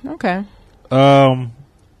 So okay, are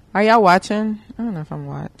y'all watching? I don't know if I'm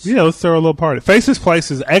watching. Yeah, let's throw a little party. Faces,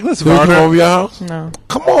 Places. Agnes Do we come over Varda. your house? No.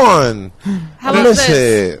 Come on. How I about miss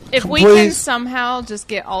this? it. If Come, we can please. somehow just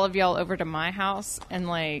get all of y'all over to my house and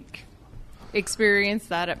like experience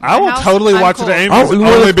that at my I will house, totally I'm watch cool. it at Amy's Oh, you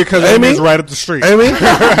only wanna- because Amy? Amy's right up the street. Amy?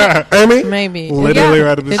 Amy? Maybe. Literally Yeah.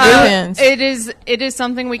 right up the It street. depends. It is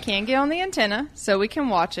something we can get on the antenna, so we can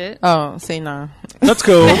watch it. Oh, see, no. That's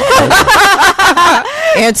cool.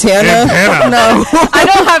 Antenna? Antenna. No. I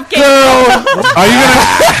don't have cable.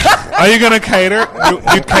 Are you gonna cater?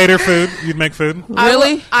 You'd cater food. You'd make food.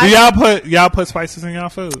 Really? Do y'all put spices in y'all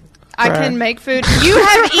food? I can make food. You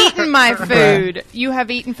have eaten my food. You have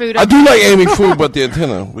eaten food. I do like Amy food, but the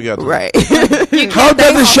antenna we got. Right. How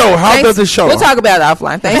does it show? How does it show? We'll talk about it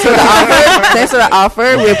offline. Thanks for the offer. Thanks for the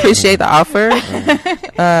offer. We appreciate the offer.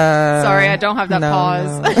 Sorry, I don't have that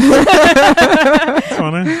pause. It's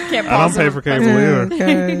funny. Can't I don't pause pay it. for cable either.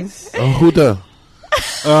 Who does?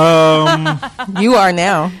 You are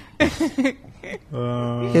now.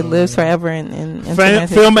 It lives forever in semantic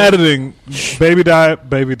Film space. editing. Baby Diver.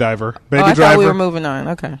 Baby I Driver. thought we were moving on.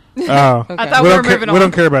 Okay. Oh. I thought we were moving on. We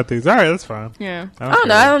don't care about these. All right, that's fine. Yeah. I don't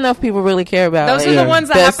know. I don't know if people really care about Those like, are the ones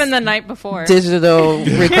that best happened the night before. digital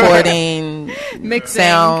recording, Mixing.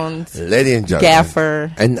 sound, Lady and gentlemen.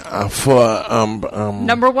 gaffer. And for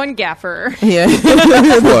Number one gaffer. Yeah.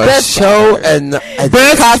 for a show and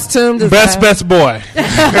Costume design. Best boy.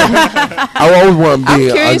 I always want to I'm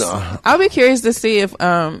be. curious. I'll be curious to see if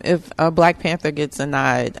Black Panther gets a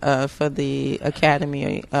nod for the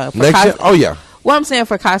Academy for next year. Oh yeah. Well, I'm saying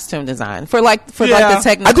for costume design, for like the I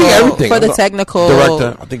technical, think everything. for the technical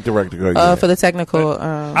Director. I think director. Go ahead. for the technical.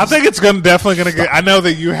 I think it's definitely gonna get. I know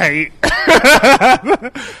that you hate.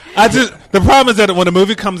 The problem is that when a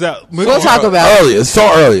movie comes out, We'll talk about it. early. It's so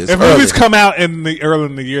early. It's if early. movies come out early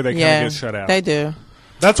in the year, they kind Yeah, of get shut out. they do.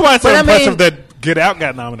 That's why it's so But I impressive mean- that Get Out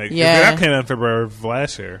got nominated. 'Cause Yeah. Get Out came out in February of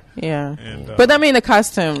last year. Yeah, And, but I mean the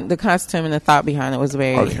costume and the thought behind it was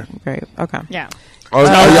very, Okay. very okay. Yeah. Oh,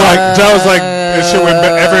 Joe was like, it should win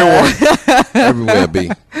every award. everywhere be.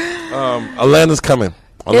 Atlanta's coming.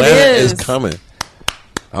 Atlanta is is. coming.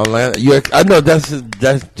 Atlanta. I know that's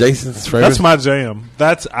Jason's favorite. That's my jam.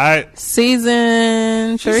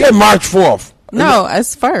 Season She 3. said March 4th. No,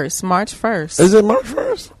 it's March 1st. Is it March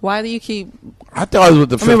 1st? Why do you keep? I thought it was with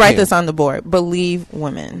the 15th. Let me write this on the board. Believe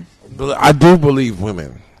women. I do believe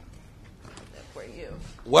women.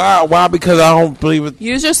 Why? Because I don't believe it.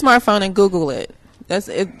 Use your smartphone and Google it. That's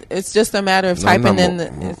it. It's just a matter of No, I'm typing not in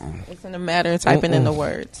the. It's in a matter of typing in the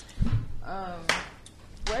words.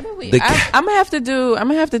 Where do we? I'm gonna have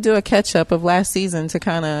to do a catch up of last season to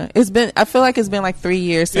kind of. It's been. I feel like it's been like 3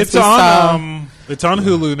 years since It's we saw. on. It's on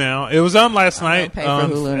Hulu now. It was on last night. pay for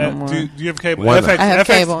Hulu no more. Do you have cable? Why not? FX, I have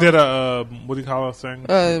FX cable. did a what do you call this thing?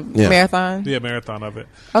 Yeah. Marathon. Yeah, marathon of it.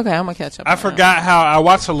 Okay, I'm gonna catch up. I on forgot how I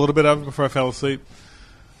watched a little bit of it before I fell asleep.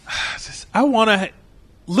 I want to.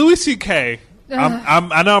 Louis C.K.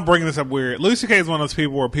 I know I'm bringing this up weird. Louis C.K. is one of those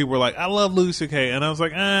people where people were like, "I love Louis C.K." and I was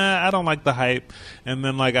like, I don't like the hype. And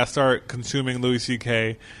then like I start consuming Louis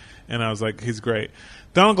C.K. and I was like, he's great.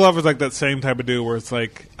 Donald Glover's like that same type of dude where it's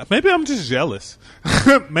like, maybe I'm just jealous.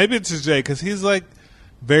 Maybe it's just Jay because he's like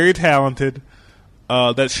very talented.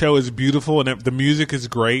 That show is beautiful and the music is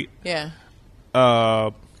great. that. Yeah.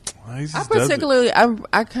 He just I does it. particularly,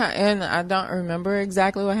 I can't, and I don't remember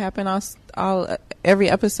exactly what happened all every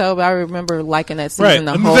episode, but I remember liking that season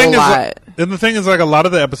a And whole lot. And the thing is, like, a lot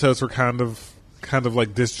of the episodes were kind of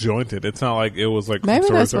like disjointed. It's not like it was like Maybe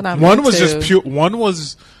that's what I'm one was into. just pure. One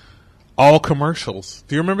was all commercials.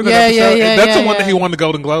 Do you remember that Yeah, episode? yeah, yeah, That's yeah, the one that he yeah. won the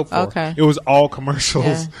Golden Globe for. Okay. It was all commercials.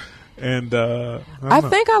 Yeah. And I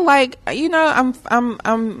think I like, I'm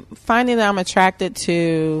finding that I'm attracted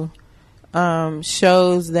to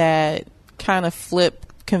shows that kind of flip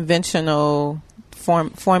conventional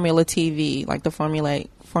formula TV, like the formulaic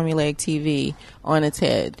TV on its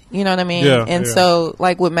head. You know what I mean? Yeah, and yeah. so,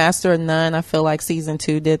 like with Master of None, I feel like season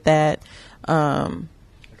 2 did that. I can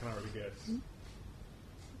already guess.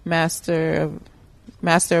 Master of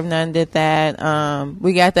None did that.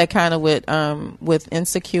 We got that kind of with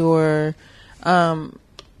Insecure.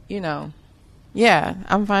 Yeah,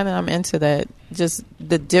 I'm finding I'm into that. Just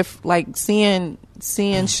the like seeing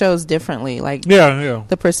shows differently, like Yeah.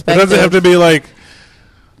 the It perspective. doesn't have to be like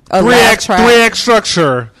a 3 laugh act track.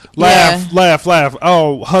 structure. Yeah. Laugh.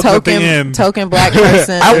 Oh, hug at the end. Token black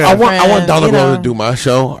person. I want friend, Donna you Glover know. to do my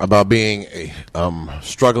show about being a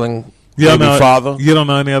struggling You don't baby know, father. You don't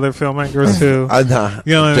know any other filmmakers who? I know.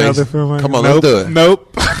 You don't know any other filmmakers? Come on, nope. let's do it.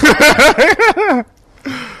 Nope.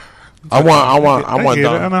 I want I get it.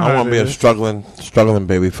 I Donna. know I how want to it be a is. struggling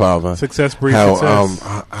baby father. Success breeds How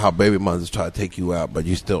success. how baby mothers try to take you out, but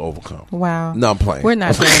you still overcome. Wow. No, I'm playing. We're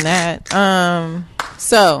not doing that.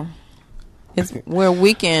 So we're a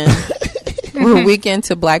weekend. We're a weekend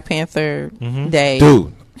to Black Panther Day.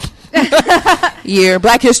 Dude, Year.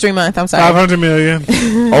 Black History Month. I'm sorry. 500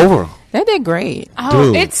 million. over. They did great. Oh,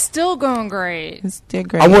 Dude. it's still going great. It did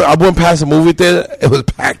great. I went past the movie theater. It was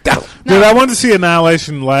packed out. Dude, I wanted to see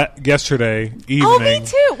Annihilation yesterday evening. Oh, me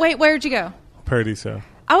too. Wait, where'd you go? Paradiso.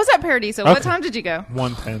 I was at Paradiso. What Okay. time did you go?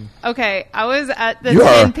 110. Okay, I was at the You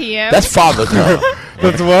 10 are. p.m. That's father time.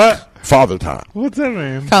 That's what? Father time. What's that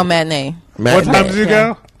mean? Called matinee. What time did you Yeah.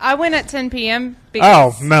 go? I went at 10 p.m. Oh,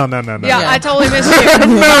 because no. Yeah, Yeah. I totally missed you.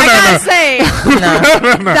 I gotta say,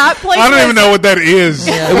 that place I don't was, even know what that is.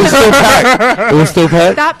 It was still packed. It was still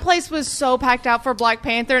packed. that place was so packed out for Black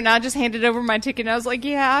Panther, and I just handed over my ticket, and I was like,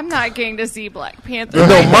 yeah, I'm not getting to see Black Panther No,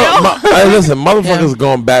 right now. hey, listen, motherfuckers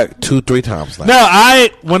going back 2-3 times now. No,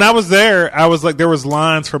 when I was there, I was like, there was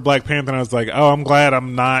lines for Black Panther, and I was like, oh, I'm glad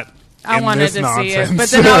I'm not. I in wanted this to see nonsense. it, but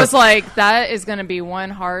then I was like, that is going to be one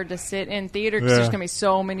hard to sit in theater because Yeah. there's going to be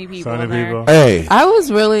so many people So many in there. people. Hey, I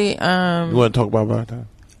was really. you want to talk about Valentine?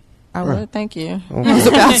 I would. Thank you. I was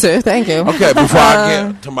about to. Thank you. Okay, before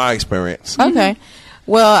I get to my experience. Okay.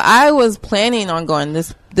 Well, I was planning on going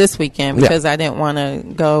this weekend because I didn't want to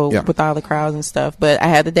go with all the crowds and stuff. But I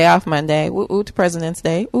had the day off Monday. Ooh, to President's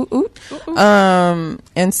Day. Ooh.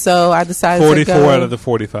 And so I decided 44 to go. out of the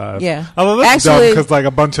 45. Yeah. Although that's Actually- dumb because like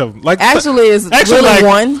a bunch of like Actually, it's actually really like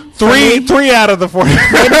one. for me. three out of the 40.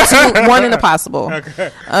 Maybe two, one in the possible. Okay.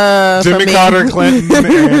 For Jimmy me. Carter, Clinton,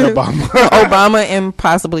 and Obama. Obama and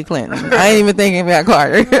possibly Clinton. I ain't even thinking about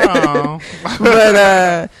Carter. Oh.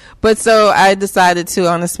 But so I decided to,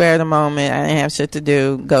 on the spare of the moment, I didn't have shit to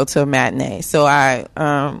do, go to a matinee. So I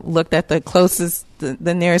looked at the closest,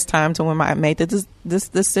 the nearest time to when I made this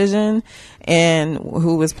decision and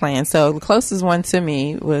who was playing. So the closest one to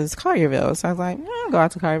me was Collierville. So I was like, I'll go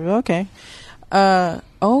out to Collierville. Okay.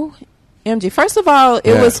 OMG. First of all,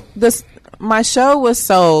 it was this. My show was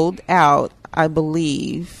sold out, I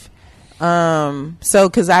believe. So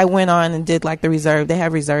because I went on and did like the reserve, they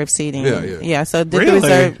have reserve seating. Yeah. So did Really? the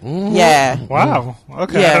reserve. Yeah. Wow.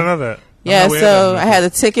 Okay, Yeah. I didn't know that. Yeah. So I had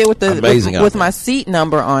a ticket with the Amazing with out my seat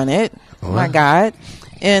number on it. Oh my God.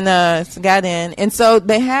 And so got in, and so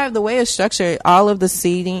they have the way it's structured. All of the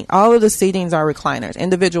seatings are recliners,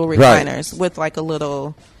 individual recliners with like a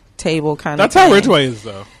little table kind That's of. how thing. Ridgeway is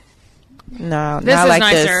though. No, This not is like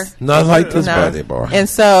nicer. this. Not like this No. birthday bar. And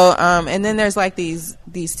so, and then there's like these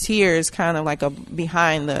tiers, kind of like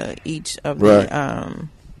behind each of the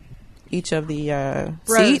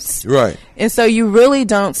Rows. seats. Right. And so you really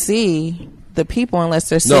don't see the people unless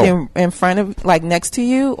they're sitting in front of, like next to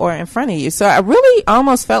you or in front of you. So I really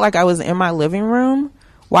almost felt like I was in my living room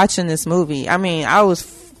watching this movie. I mean, I was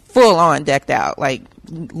full on decked out, like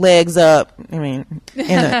legs up. I mean,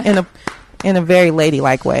 in a very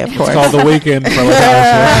ladylike way, of course. It's called The Weekend for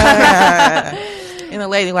In a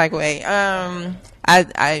ladylike way.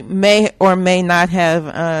 I may or may not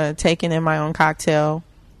have taken in my own cocktail,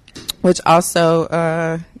 which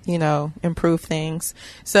also improved things.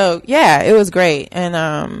 So yeah, it was great. And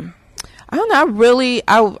I don't know,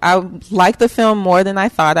 I liked the film more than I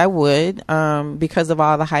thought I would, because of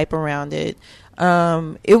all the hype around it.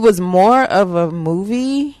 It was more of a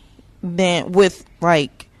movie than with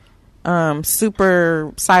like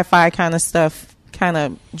super sci-fi kind of stuff kind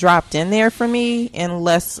of dropped in there for me, and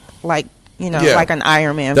less like, like an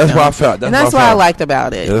Iron Man That's film. what I felt. And that's what I liked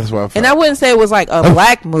about it. Yeah, that's what I felt. And I wouldn't say it was like a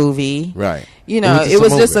black movie. Right. It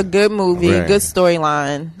was just a good movie, Right. good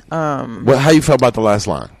storyline. How you felt about the last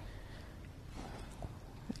line?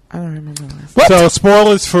 I don't remember the last. What? So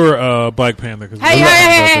spoilers for Black Panther. 'Cause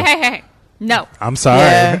Hey. No. I'm sorry.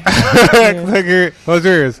 Yeah. Close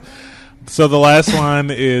your ears. So the last line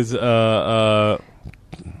is T'Challa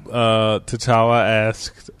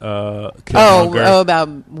asked Killmonger. About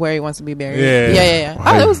where he wants to be buried. Yeah. Oh,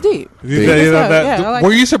 that was deep. I like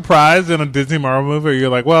were you surprised in a Disney Marvel movie? Or you're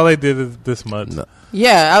like, well, they did it this much. No.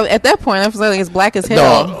 Yeah, at that point, I was like, it's black as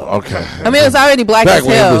hell. No, okay. I mean, it was already black Back as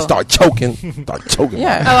when he hell. would start choking.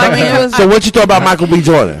 Yeah. Oh, I mean, it was. So what you thought about Michael B.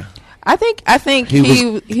 Jordan? I think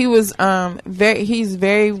He was he's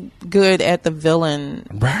very good at the villain.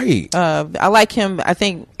 Right. I like him. I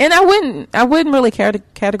think, and I wouldn't really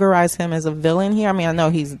categorize him as a villain here. I mean, I know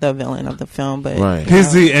he's the villain of the film, but Right.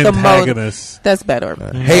 He's the the antagonist. that's better.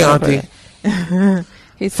 Hey, auntie.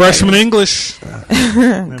 He's Freshman English.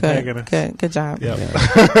 Good job. Yep.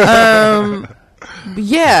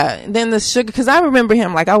 Yeah, then the sugar, because I remember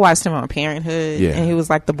him, like I watched him on Parenthood, Yeah. and he was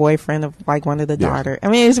like the boyfriend of like one of the Yeah. daughter. I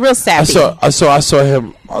mean, it's real sappy. I saw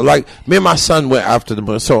him, like me and my son went after the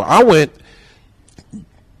movie. So I went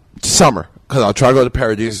summer because I tried to go to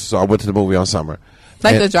Paradise. So I went to the movie on summer.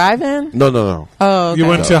 Like And- the drive-in. No. Oh, okay. You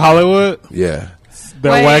went to Hollywood? Yeah.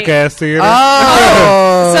 That Wait. whack ass theater?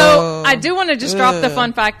 Oh, So I do want to just drop the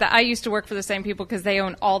fun fact that I used to work for the same people because they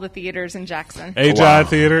own all the theaters in Jackson. AJ Wow.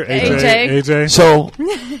 Theater? AJ. AJ? So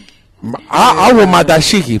I wore my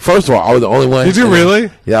dashiki. First of all, I was the only one. Did you really?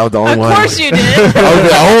 Yeah, I was the only Of one. course you did. I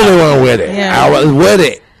was the only one with it. Yeah. I was with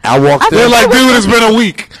it. I walked They're in. like, dude, it's been a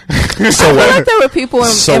week. so I feel what? like there were people when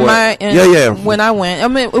I went. I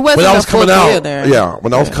mean, it wasn't When I was a full coming out, theater. yeah,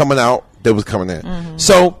 when I was coming out, they was coming in. Mm-hmm.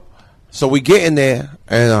 So we get in there,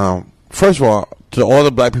 and first of all, to all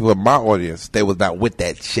the black people in my audience, they was not with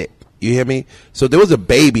that shit. You hear me? So there was a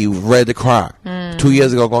baby who was ready to cry 2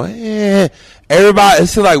 years ago, going, everybody.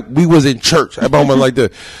 It's like we was in church. Everybody went like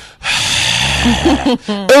this.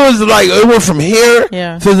 It was like it went from here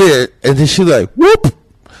to there, and then she like, whoop.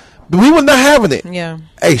 But we were not having it. Yeah.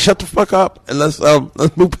 Hey, shut the fuck up and let's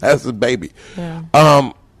move past this baby.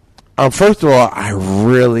 Yeah. First of all, I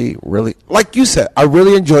really, like you said, I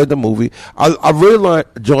really enjoyed the movie. I really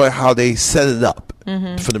enjoyed how they set it up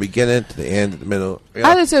from the beginning to the end, to the middle. You know?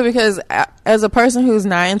 I do too, because as a person who's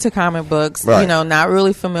not into comic books, Right. not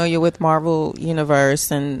really familiar with Marvel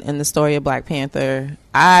Universe and the story of Black Panther,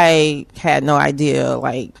 I had no idea,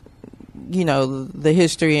 like, the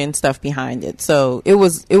history and stuff behind it. So it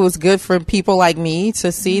was good for people like me to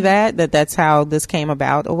see that's how this came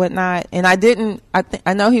about or whatnot. And I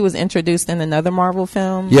know he was introduced in another Marvel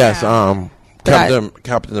film. Yes, But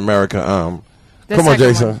Captain America. The Come on, second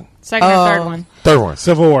Jason. one. Second or third one. Third one.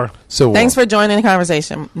 Civil War. Thanks for joining the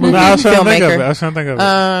conversation. Movie No, I was trying to think of filmmaker. it. I was trying to think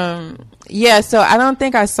of it. Yeah, so I don't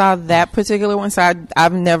think I saw that particular one. So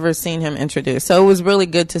I've never seen him introduced. So it was really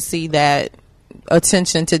good to see that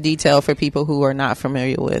attention to detail for people who are not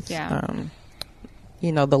familiar with, the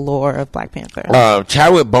lore of Black Panther.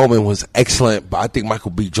 Chadwick Boseman was excellent, but I think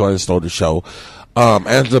Michael B. Jordan stole the show.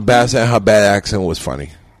 Angela Bassett, her bad accent was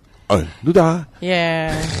funny.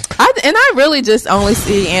 Yeah, I really just only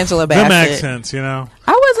see Angela Bassett. Them accents, I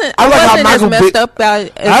wasn't I like how as Michael messed B- up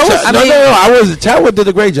about. I was. Chadwick did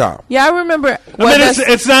a great job. Yeah, I remember. I mean,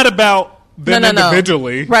 it's not about them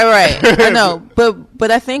individually. Right. I know, but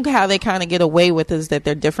I think how they kind of get away with is that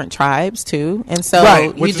they're different tribes too, and so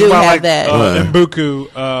Which you is do why, have like, that.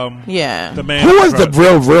 M'Buku, Yeah. the man. Who was the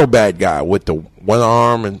real bad guy with the one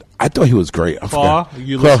arm? And I thought he was great. I Claw? forgot.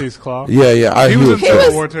 Ulysses Claw? Yeah. He was in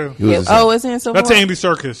Civil War too. He was Was he in Civil That's War? Andy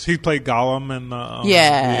Serkis. He played Gollum and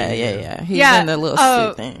Yeah. He's in the little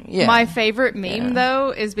suit thing. Yeah. My favorite meme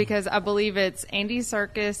though is because I believe it's Andy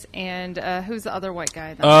Serkis and who's the other white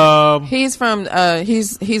guy? He's from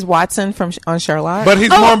he's Watson from on Sherlock. But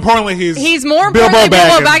more importantly, he's more importantly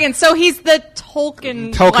Bilbo Baggins. So he's the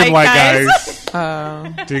Tolkien white guys.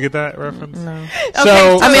 Do you get that reference? No.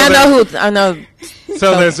 So I know.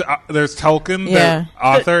 So there's Tolkien, the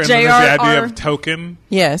author, and then there's the idea of token.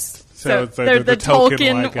 Yes. So it's they're the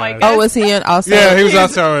Tolkien white guys. Oh, was he in also? Yeah, he was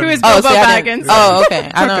also. Who is Oh, Bilbo see, I didn't- Baggins? Oh, okay.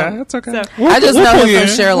 I know. Okay, that's okay. So- I just know pull him you from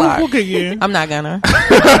in. Sherlock. We'll get you in. I'm not gonna. I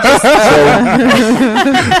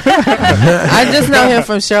just know him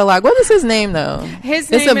from Sherlock. What is his name though? His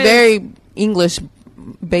name It's a is very English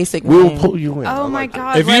basic We'll name. pull you in. Oh I my like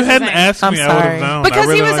God! If you what's his hadn't name? asked I'm me, I would have sorry. known. Because I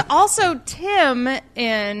really he was like- also Tim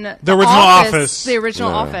in The original Office. The original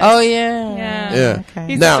Yeah. Office. Oh yeah. Yeah. Yeah. Okay.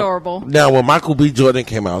 He's now, adorable. Now, when Michael B. Jordan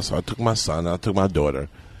came out, so I took my son, I took my daughter.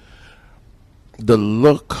 The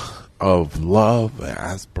look of love and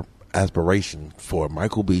aspiration for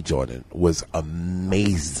Michael B. Jordan was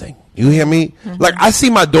amazing. You hear me? Like, I see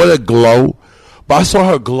my daughter glow, but I saw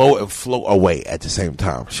her glow and float away at the same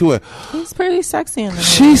time. She went. He's pretty sexy in the movie.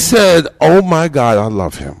 She said, "Oh my God, I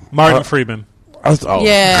love him." Martin Freeman. I was, oh.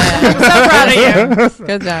 Yeah. I'm so proud of you.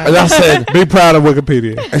 Good job. And I said, Be proud of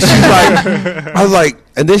Wikipedia. and she's like, I was like,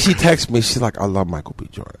 and then she texted me. She's like, "I love Michael B.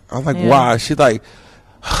 Jordan." I was like, Yeah. "Why?" She's like,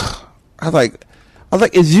 I was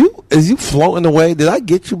like, is you floating away? Did I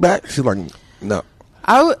get you back? She's like, "No."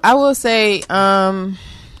 I will say,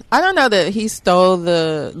 I don't know that he stole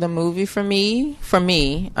the movie from me.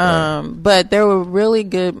 Right. But there were really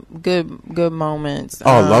good moments. Oh,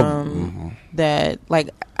 I love that. Like,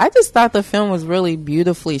 I just thought the film was really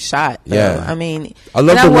beautifully shot. Though. Yeah. I mean, I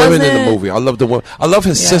love and the women in wasn't- the movie. I love the women. I love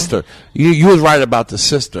his Yeah. sister. You was right about the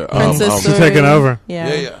sister. Princess She's taking over.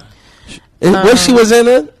 Yeah. Yeah. What she was in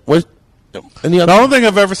it? Was any The other? only thing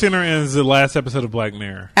I've ever seen her in is the last episode of Black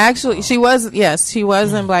Mirror. Actually, she was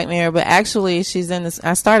in Black Mirror, but actually she's in this.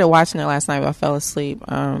 I started watching it last night, but I fell asleep.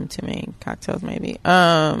 Too many cocktails, maybe.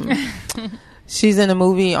 She's in a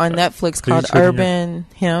movie on Netflix called shooting Urban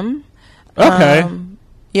Hymn. Okay.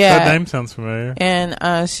 Yeah, That name sounds familiar.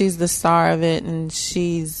 and she's the star of it, and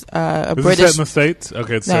she's a Is it British. set in the States?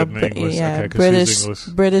 Okay, it's set in English. Yeah, Okay, 'cause she's English.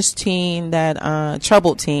 British teen that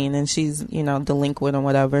troubled teen, and she's delinquent or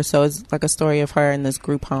whatever. So it's like a story of her in this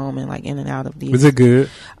group home and like in and out of these. Is it good?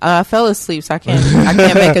 I fell asleep, so I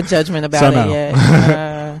can't make a judgment about So no. it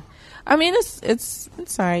yet. I mean, it's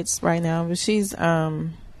alright right now, but she's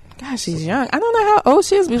gosh, she's young. I don't know how old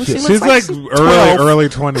she is, but she looks She's like she's early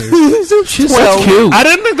 20s. She's so 12. cute. I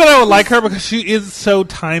didn't think that I would like her because she is so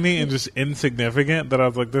tiny and just insignificant that I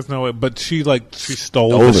was like, "There's no way." But she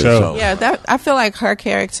stole the show. Yeah, that I feel like her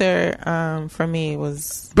character for me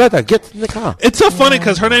was Brother, get to the car. It's so funny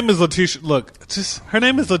because her name is Letitia. Look, her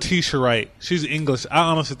name is Letitia Wright. She's English. I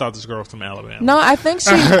honestly thought this girl was from Alabama. no. I think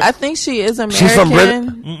she is American. She's from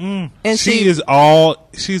Britain? and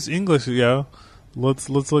She's English, yo. Let's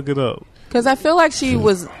look it up. because I feel like she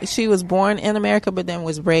was born in America, but then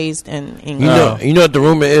was raised in England. You know what the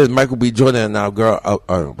rumor is? Michael B. Jordan and our girl.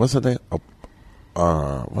 What's her name?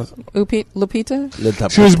 What's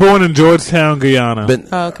Lupita. She was born in Georgetown, Guyana.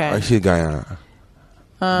 Okay. She's Guyana.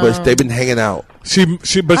 But they've been hanging out. She I lived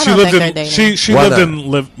don't think they're in dating. she Why lived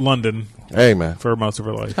not? in London Hey, man. for most of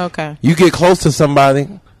her life. Okay. You get close to somebody,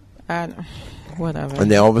 Whatever.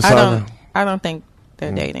 and then all of a sudden, I don't think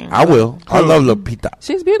they're dating. I will. I love Lupita.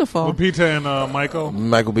 She's beautiful. Lupita and Michael.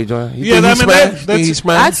 Michael B. Jordan. You Yeah, think I he mean, smashed? that's- Think he I'd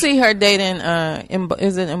smashed? see her dating.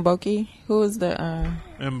 Is it Mboki? Who is the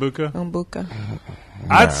Mbuka. Mbuka?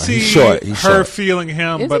 I'd see he's short. He's her short. feeling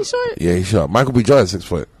him, Is but he short? Yeah, he's short. Michael B. Jordan 6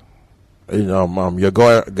 foot. You know, your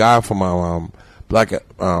guy from Black.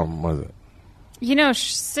 What is it?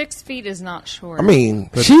 6 feet is not short. I mean,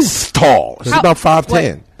 she's tall. She's about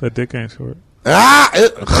 5'10". that dick ain't short.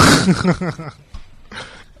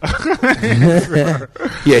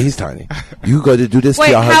 Yeah, he's tiny. You got to do this Wait,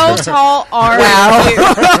 to your how husband. tall are you?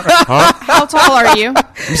 How tall are you? I'm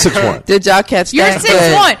 6'1". Did y'all catch You're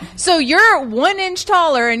that? 6'1", so you're 1 inch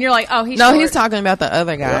taller, and you're like, oh, he's No, short. he's talking about the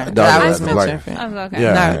other guy Yeah, that I was the other guy, mentioning. Oh, okay.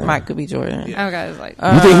 Yeah. Not Michael B. Jordan. Okay, I was like,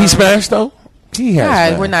 You think he smashed though? He has. God,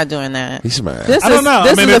 smashed. we're not doing that. He smashed. This I don't know.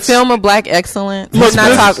 This I mean, is a it's- film of black excellence. Look,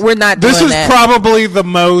 We're not This doing is that. probably the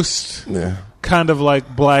most Yeah. kind of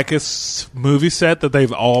like blackest movie set that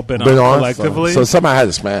they've all been Been on on collectively. So somebody had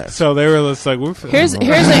to smash. So they were just like, Here's an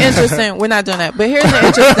interesting. We're not doing that, but here's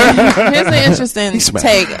an interesting smashed.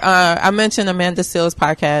 take. I mentioned Amanda Seales'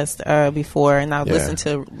 podcast before, and I've Yeah. listened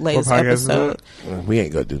to latest podcast is episode. We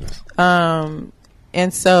ain't gonna do this.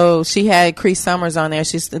 And so she had Cree Summers on there.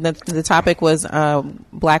 The topic was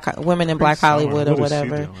black women in Black Hollywood or What is she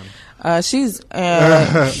whatever. doing? She's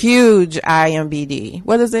huge IMDb.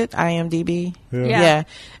 What is it? IMDb. Yeah.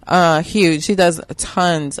 Huge. She does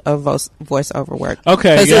tons of voiceover work.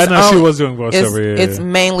 Okay, 'Cause yeah, I it's know she only- was doing voiceover. It's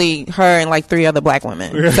mainly her and like 3 other black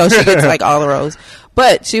women, so she gets like all the roles.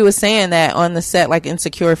 But she was saying that on the set, like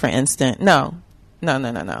Insecure, for instance. No.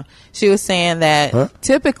 She was saying that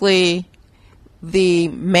typically the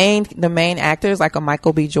main actors, like a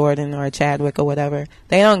Michael B. Jordan or a Chadwick or whatever,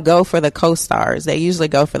 they don't go for the co-stars. They usually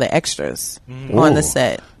go for the extras on the Ooh.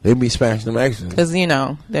 set They be smashing them extras. because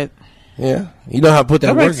that. Yeah, you know how to put that,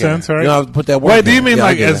 That work makes sense, in. right? You know how to put that work. Wait, do you in. mean Yeah, I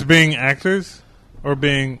like get as it. being actors or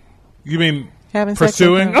being? You mean Having sex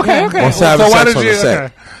pursuing. with him. Okay, Yeah. okay. Wants to have sex why on did the you? set.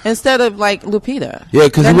 Okay. Instead of like Lupita. Yeah,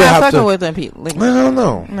 because they're you would not have fucking to. with them people. Like, No.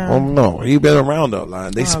 No. No. He been around though.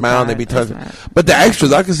 Like, they smile, God, they be that's touching. not- But the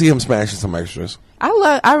extras, I can see him smashing some extras.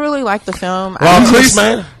 I really like the film. Well, Chris,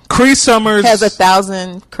 man. Cree Summers has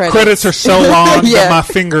 1,000 credits. credits are so long Yeah. that my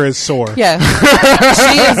finger is sore. Yeah,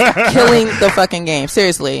 she is killing the fucking game.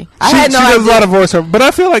 Seriously, I had no she does idea. a lot of voiceover, but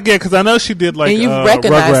I feel like because I know she did like And you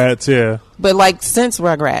recognize- Rugrats. Yeah, But like since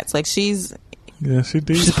Rugrats, like she's yeah, she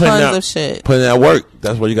did. She's putting tons out, of shit. putting out work.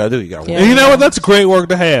 That's what you got to do. You got to Yeah. And you know what? That's great work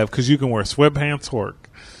to have because you can wear sweatpants to work.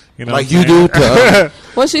 You know, like what I'm you do saying? to.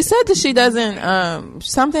 Well, she said that she doesn't.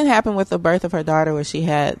 Something happened with the birth of her daughter where she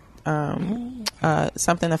had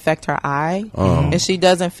something affect her eye, and she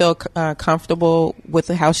doesn't feel comfortable with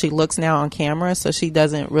how she looks now on camera. So she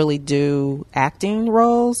doesn't really do acting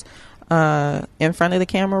roles in front of the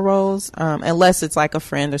camera roles, unless it's like a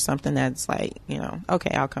friend or something that's like,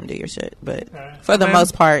 okay, I'll come do your shit. But for the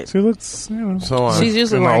most part, She looks, you know, So, she's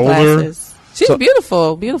usually kinda wearing older. glasses. She's So-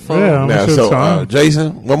 beautiful. Yeah. yeah, Sure, so fine.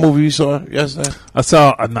 Jason, what movie you saw yesterday? I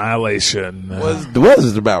saw Annihilation. What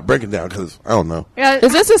is it about? Break it down, because I don't know. Yeah,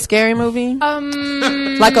 Is this a scary movie?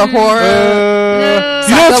 Um, Like a horror?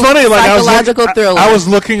 You know what's funny? Like Psychological thriller. I was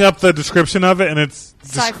looking up the description of it, and it's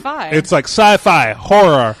Sci-fi. It's like sci-fi,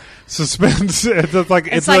 horror, suspense. It's like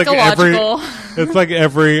It's like every. psychological. It's like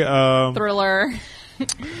every. thriller.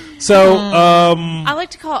 So I like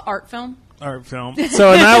to call it art film. art film.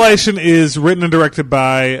 So Annihilation is written and directed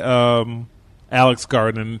by Alex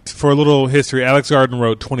Garden. For a little history, Alex Garden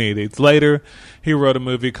wrote 28 Days Later. He wrote a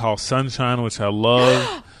movie called Sunshine, which I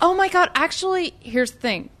love. Oh my god! Actually, here's the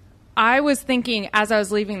thing. I was thinking as I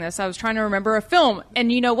was leaving this, I was trying to remember a film,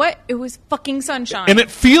 and you know what? It was fucking Sunshine. And it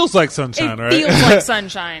feels like Sunshine, it right? feels like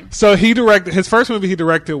Sunshine. So he directed his first movie. He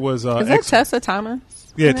directed was Is that Tessa Thomas?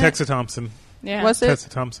 yeah, Tessa Thompson. Yeah. What's it? Tessa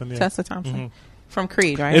Thompson. Yeah. Tessa Thompson from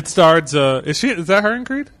Creed, right? It stars. Is that her in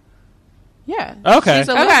Creed? yeah. Okay. She's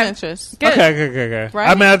a love Okay. interest Good. Okay. Right?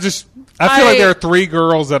 I mean, I feel like there are three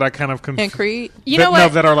girls that I kind of in Creed. You know that,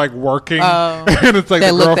 what? that are like working, Oh. and it's like That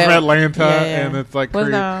the look girl that- from Atlanta, yeah, yeah. and it's like Well,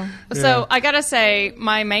 Creed. no. So I gotta say,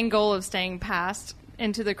 my main goal of staying past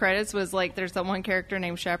into the credits was like, there's that one character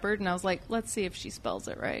named Shepard, and I was like, let's see if she spells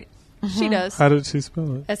it right. She does. How did she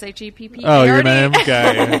spell it? SHEPP. Oh, your name,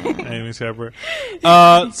 guy, Amy Shepard.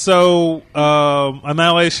 So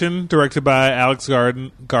Annihilation, directed by Alex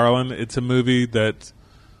Garland. It's a movie that,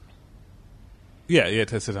 yeah,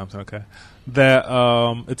 Tessa Thompson. Okay, that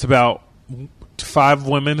it's about 5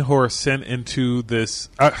 women who are sent into this.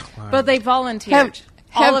 But they volunteered.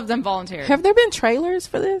 All have- of them volunteered. Have there been trailers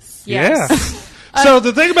for this? Yes. So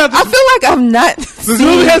the thing about this, I feel like I'm not. this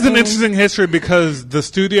movie has an interesting history because the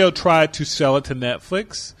studio tried to sell it to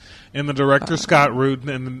Netflix, and the director Scott Rudin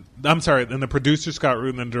and the producer Scott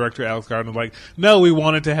Rudin and director Alex Garden were like, no, we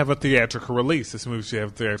wanted to have a theatrical release. This movie should have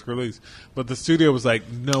a theatrical release, but the studio was like,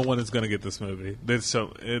 no one is going to get this movie. This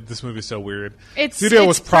movie is so weird. It's studio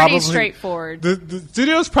was pretty probably straightforward. The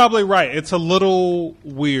studio is probably right. It's a little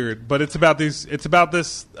weird, but it's about these. It's about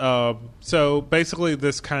this. So basically,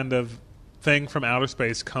 this kind of thing from outer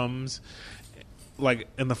space comes like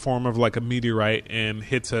in the form of like a meteorite and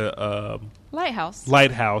hits a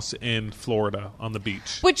lighthouse in Florida on the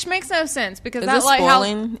beach. Which makes no sense because Is that this lighthouse.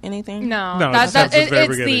 spoiling anything? No, No, that, it's just the very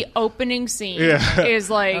it's the beginning. opening scene. Yeah. Is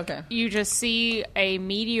like Okay. you just see a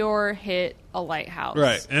meteor hit a lighthouse.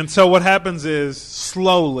 Right. And so what happens is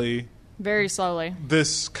slowly Very slowly.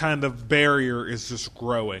 this kind of barrier is just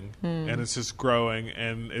growing and it's just growing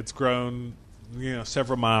and it's grown,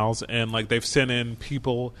 several miles, and like they've sent in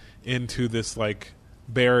people into this like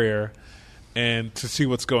barrier and to see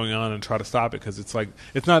what's going on and try to stop it because it's like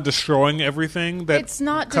it's not destroying everything that It's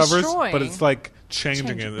not covers, destroying. but it's like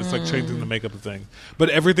changing it. It's like changing the makeup of things. But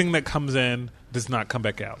everything that comes in does not come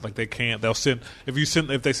back out. Like they can't. They'll send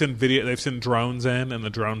if they send video. They've sent drones in, and the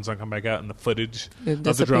drones don't come back out, and the footage It of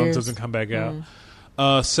the drones disappears. doesn't come back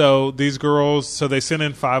out. So these girls. So they sent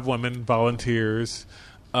in 5 women volunteers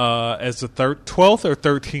as the 12th or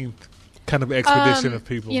 13th kind of expedition of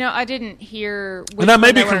people. I didn't hear. Which and I may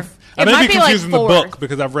one be they were. I It may might be be, like, confusing the fourth. book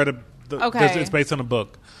because I've read it. Okay. It's based on a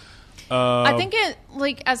book. I think it,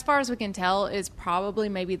 like, as far as we can tell, is probably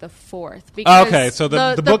maybe the 4th. Because Okay, so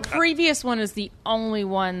the book- previous one is the only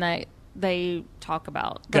one that they talk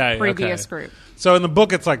about. The Okay, previous okay. group. So in the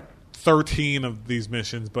book, it's like 13 of these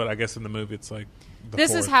missions, but I guess in the movie, it's like the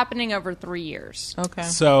This 4th. is happening over 3 years. Okay.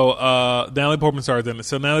 So Natalie Portman starred in it.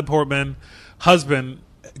 So Natalie Portman, husband,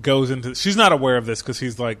 goes into. She's not aware of this because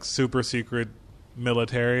he's like super secret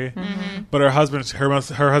military, but her husband's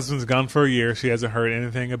gone for a year. She hasn't heard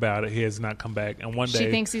anything about it. He has not come back. And one day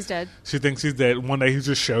She thinks he's dead. She thinks he's dead. One day he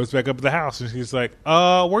just shows back up at the house, and she's like,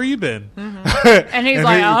 where you been?" And he's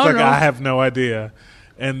like, "I don't know. I have no idea."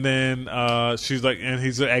 And then she's like, and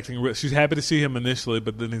he's acting. She's happy to see him initially,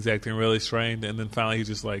 but then he's acting really strained. And then finally, he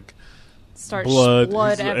just like Starts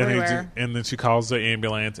blood everywhere. And then she calls the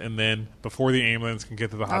ambulance. And then before the ambulance can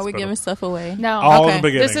get to the hospital, Are we giving stuff away? No. all Okay. in the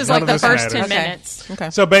beginning. This is None like of the this first matters. 10 minutes. Okay.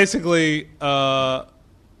 So basically,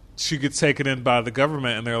 she gets taken in by the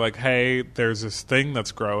government, and they're like, "Hey, there's this thing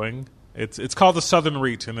that's growing. It's called the Southern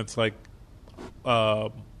Reach, and it's like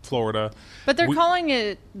Florida." But they're calling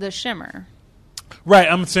it the Shimmer. Right,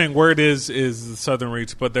 I'm saying where it is the Southern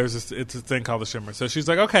Reach, but it's a thing called the Shimmer. So she's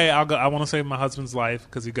like, "Okay, I'll go. I want to save my husband's life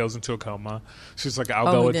because he goes into a coma." She's like,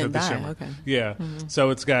 "I'll go he into didn't the die. Shimmer." Okay. Yeah. So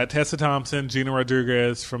it's got Tessa Thompson, Gina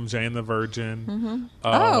Rodriguez from Jane the Virgin.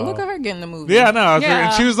 Look at her getting the movie. Yeah, no, Yeah.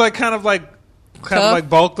 and she was like kind of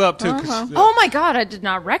bulked up too. 'Cause Oh my God, I did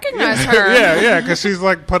not recognize her. yeah, because she's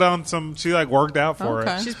like put on some. She like worked out for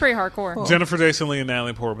Okay. it. She's pretty hardcore. Cool. Jennifer Jason Leigh and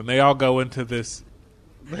Natalie Portman. They all go into this.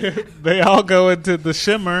 They all go into the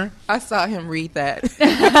Shimmer. I saw him read that.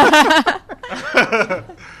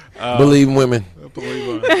 Believe in women.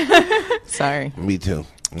 Sorry. Me too.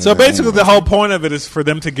 So basically, the whole point of it is for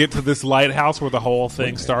them to get to this lighthouse where the whole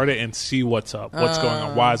thing started and see what's up, what's going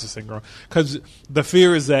on, why is this thing growing? Because the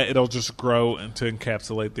fear is that it'll just grow and to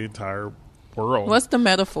encapsulate the entire world. What's the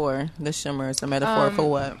metaphor? The Shimmer is a metaphor for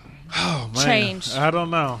what? Oh, man. Change. I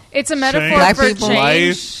don't know. It's a metaphor Black for people.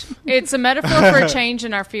 change. It's a metaphor for change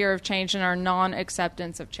and our fear of change and our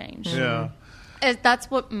non-acceptance of change. Yeah. That's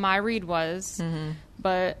what my read was.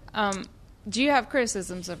 But do you have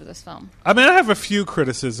criticisms over this film? I mean, I have a few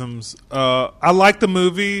criticisms. I like the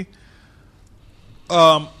movie.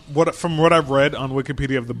 From what I've read on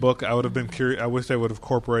Wikipedia of the book, I would have been curious. I wish they would have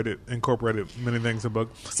incorporated many things in the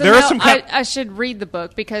book. So now I should read the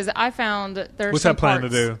book because I found there's What's some that plan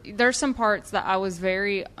parts, to do? There's some parts that I was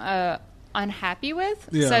very unhappy with,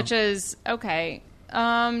 Yeah. such as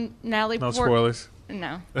Natalie. No spoilers.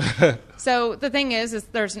 No. So the thing is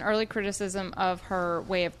there's an early criticism of her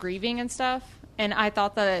way of grieving and stuff, and I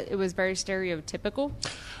thought that it was very stereotypical.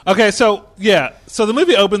 Okay, so the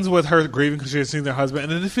movie opens with her grieving because she has seen her husband,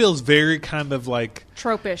 and then it feels very kind of like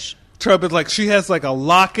Tropish. like she has like a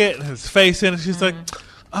locket and his face in it. She's like,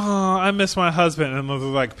 "Oh, I miss my husband," and there's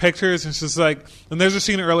like pictures, and she's like, and there's a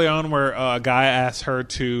scene early on where a guy asks her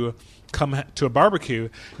to come to a barbecue,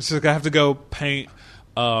 and she's like, "I have to go paint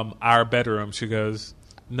our bedroom." She goes,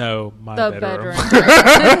 "No, my bedroom."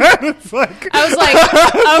 It's like, I was like,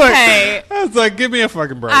 okay. I was like, give me a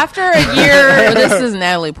fucking break. After a Well, year, this is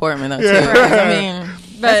Natalie Portman, though, too. I mean,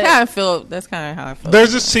 that's how I feel. That's kind of how I feel.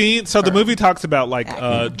 There's a scene. So the movie talks about like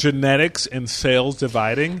genetics and cells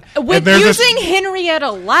dividing. with and there's using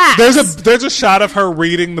Henrietta Lacks. there's a shot of her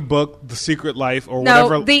reading the book, The Secret Life, or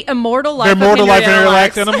whatever. The Immortal Life. The Immortal of Life of Henrietta Henrietta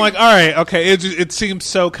Lacks. Lacks, and I'm like, all right, okay. It seems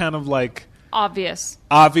so kind of like Obvious.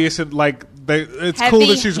 and like it's cool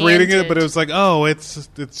that she's reading it, Heavy-handed. but it was like, oh, it's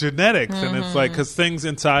genetics, and it's like because things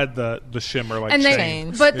inside the shimmer like And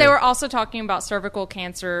change. but they were also talking about cervical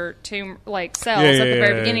cancer cells at the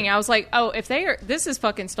very beginning. I was like, oh, if this is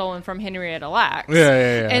fucking stolen from Henrietta Lacks.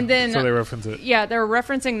 Yeah. And then so they reference it. Yeah, they were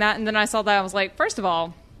referencing that, and then I saw that. I was like, first of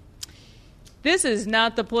all, this is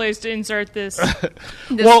not the place to insert this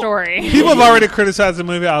story. People have already criticized the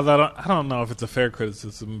movie. Although I don't know if it's a fair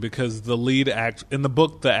criticism because the lead in the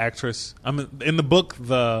book, the actress. In the book,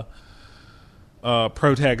 the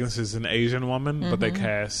protagonist is an Asian woman, but they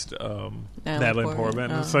cast Natalie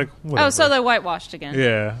Portman. It's like, whatever. Oh, so they whitewashed again.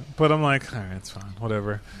 Yeah, but I'm like, all right, it's fine,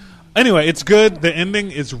 whatever. Anyway, it's good. The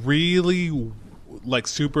ending is really like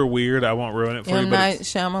super weird. I won't ruin it for you. M. But Night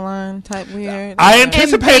Shyamalan type weird. I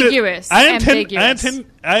anticipated. Ambiguous.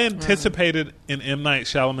 I anticipated an M. Night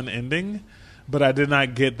Shyamalan ending, but I did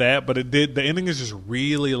not get that. But it did. The ending is just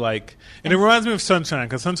really like, and it reminds me of Sunshine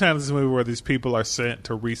because Sunshine is a movie where these people are sent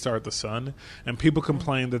to restart the sun, and people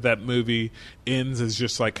complain that movie ends as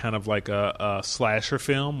just like kind of like a slasher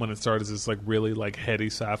film when it starts as this like really like heady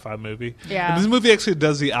sci-fi movie. Yeah. And this movie actually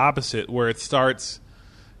does the opposite, where it starts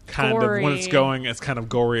kind gory. of when it's going, it's kind of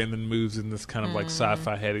gory and then moves in this kind of like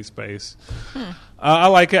sci-fi heady space. I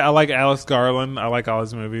like it. I like Alex Garland. I like all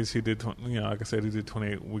his movies. He did, like I said, he did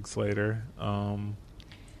 28 Weeks Later.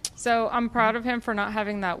 So I'm proud of him for not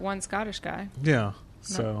having that one Scottish guy. Yeah.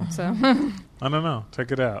 So So I don't know.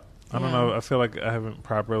 Check it out. I don't know. I feel like I haven't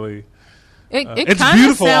properly. It it's kind of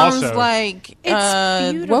beautiful sounds also. like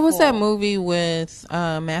It's what was that beautiful. movie with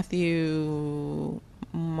Matthew?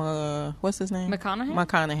 What's his name? McConaughey?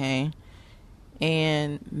 McConaughey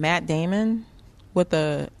and Matt Damon, with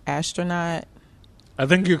the astronaut. I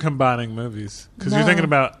think you're combining movies because No. you're thinking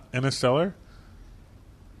about Interstellar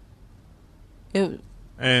It,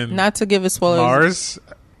 and not to give it spoilers. Mars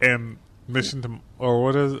and Mission to or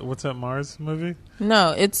what's that Mars movie?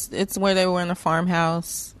 No, it's where they were in a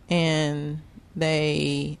farmhouse and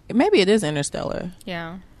maybe it is Interstellar.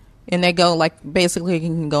 Yeah. And they go basically you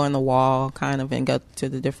can go in the wall kind of and go to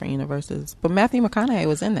the different universes. But Matthew McConaughey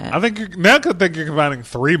was in that. I think I think you're combining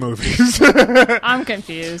 3 movies. I'm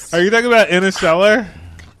confused. Are you talking about Interstellar?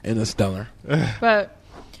 Interstellar. But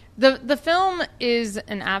the film is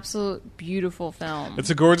an absolute beautiful film.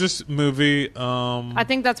 It's a gorgeous movie. I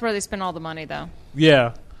think that's where they spend all the money, though.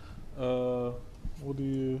 Yeah. What do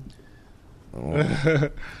you?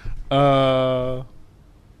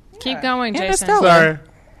 Keep going, Jason. Interstellar. Sorry.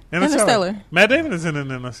 Interstellar. Matt Damon is in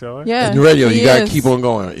an Interstellar. Yeah, In the radio, he you got to is. keep on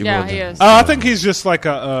going. Yeah, he is. Oh, I think he's just like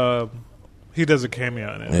a. He does a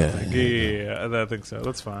cameo in it. Yeah. Yeah, I think so.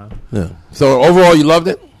 That's fine. Yeah. So overall, you loved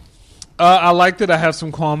it? I liked it. I have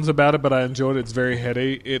some qualms about it, but I enjoyed it. It's very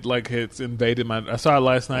heady. It's invaded my. I saw it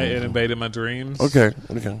last night. It invaded my dreams. Okay.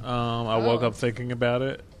 I woke up thinking about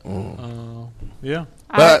it. Yeah.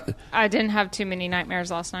 But I didn't have too many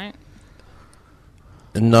nightmares last night.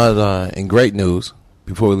 in great news,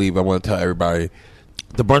 before we leave, I want to tell everybody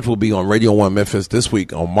the brunch will be on Radio 1 Memphis this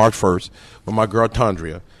week on March 1st with my girl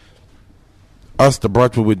Tandria. The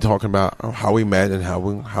brunch will be talking about how we met and how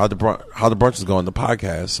the brunch is going, the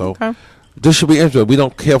podcast. So this should be interesting. We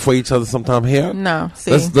don't care for each other sometime here. No,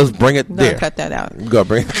 see. Let's bring it there. Cut that out. We gotta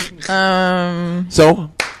bring it.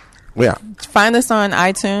 So, yeah. Find us on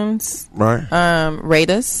iTunes. Right. Rate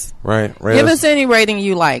us. Right. Give us any rating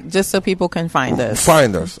you like, just so people can find us.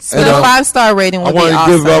 Find us. So a 5-star rating I would be want to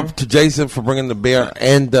awesome. give up to Jason for bringing the beer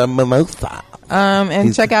and the mimosa.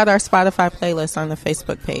 And check out our Spotify playlist on the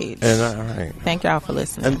Facebook page. And all right. Thank y'all for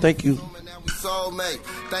listening. And thank you. Soulmate,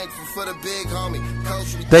 thankful for the big homie.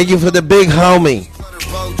 Coach, Thank you for the big homie.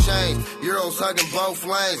 both chains, Euros hugging both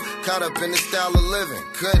lanes. Caught up in the style of living.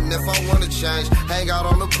 Couldn't if I wanna change. Hang out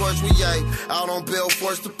on the porch we ate. Out on Bill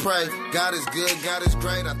forced to pray. God is good, God is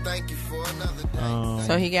great. I thank you for another day.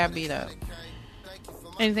 So he got beat up.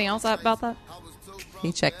 Anything else about that?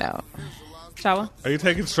 He checked out. Shawa? Are you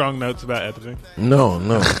taking strong notes about editing? No.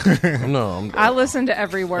 I listened to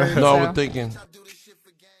every word. No, so. we're thinking.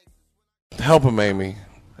 Help him, Amy.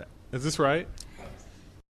 Is this right?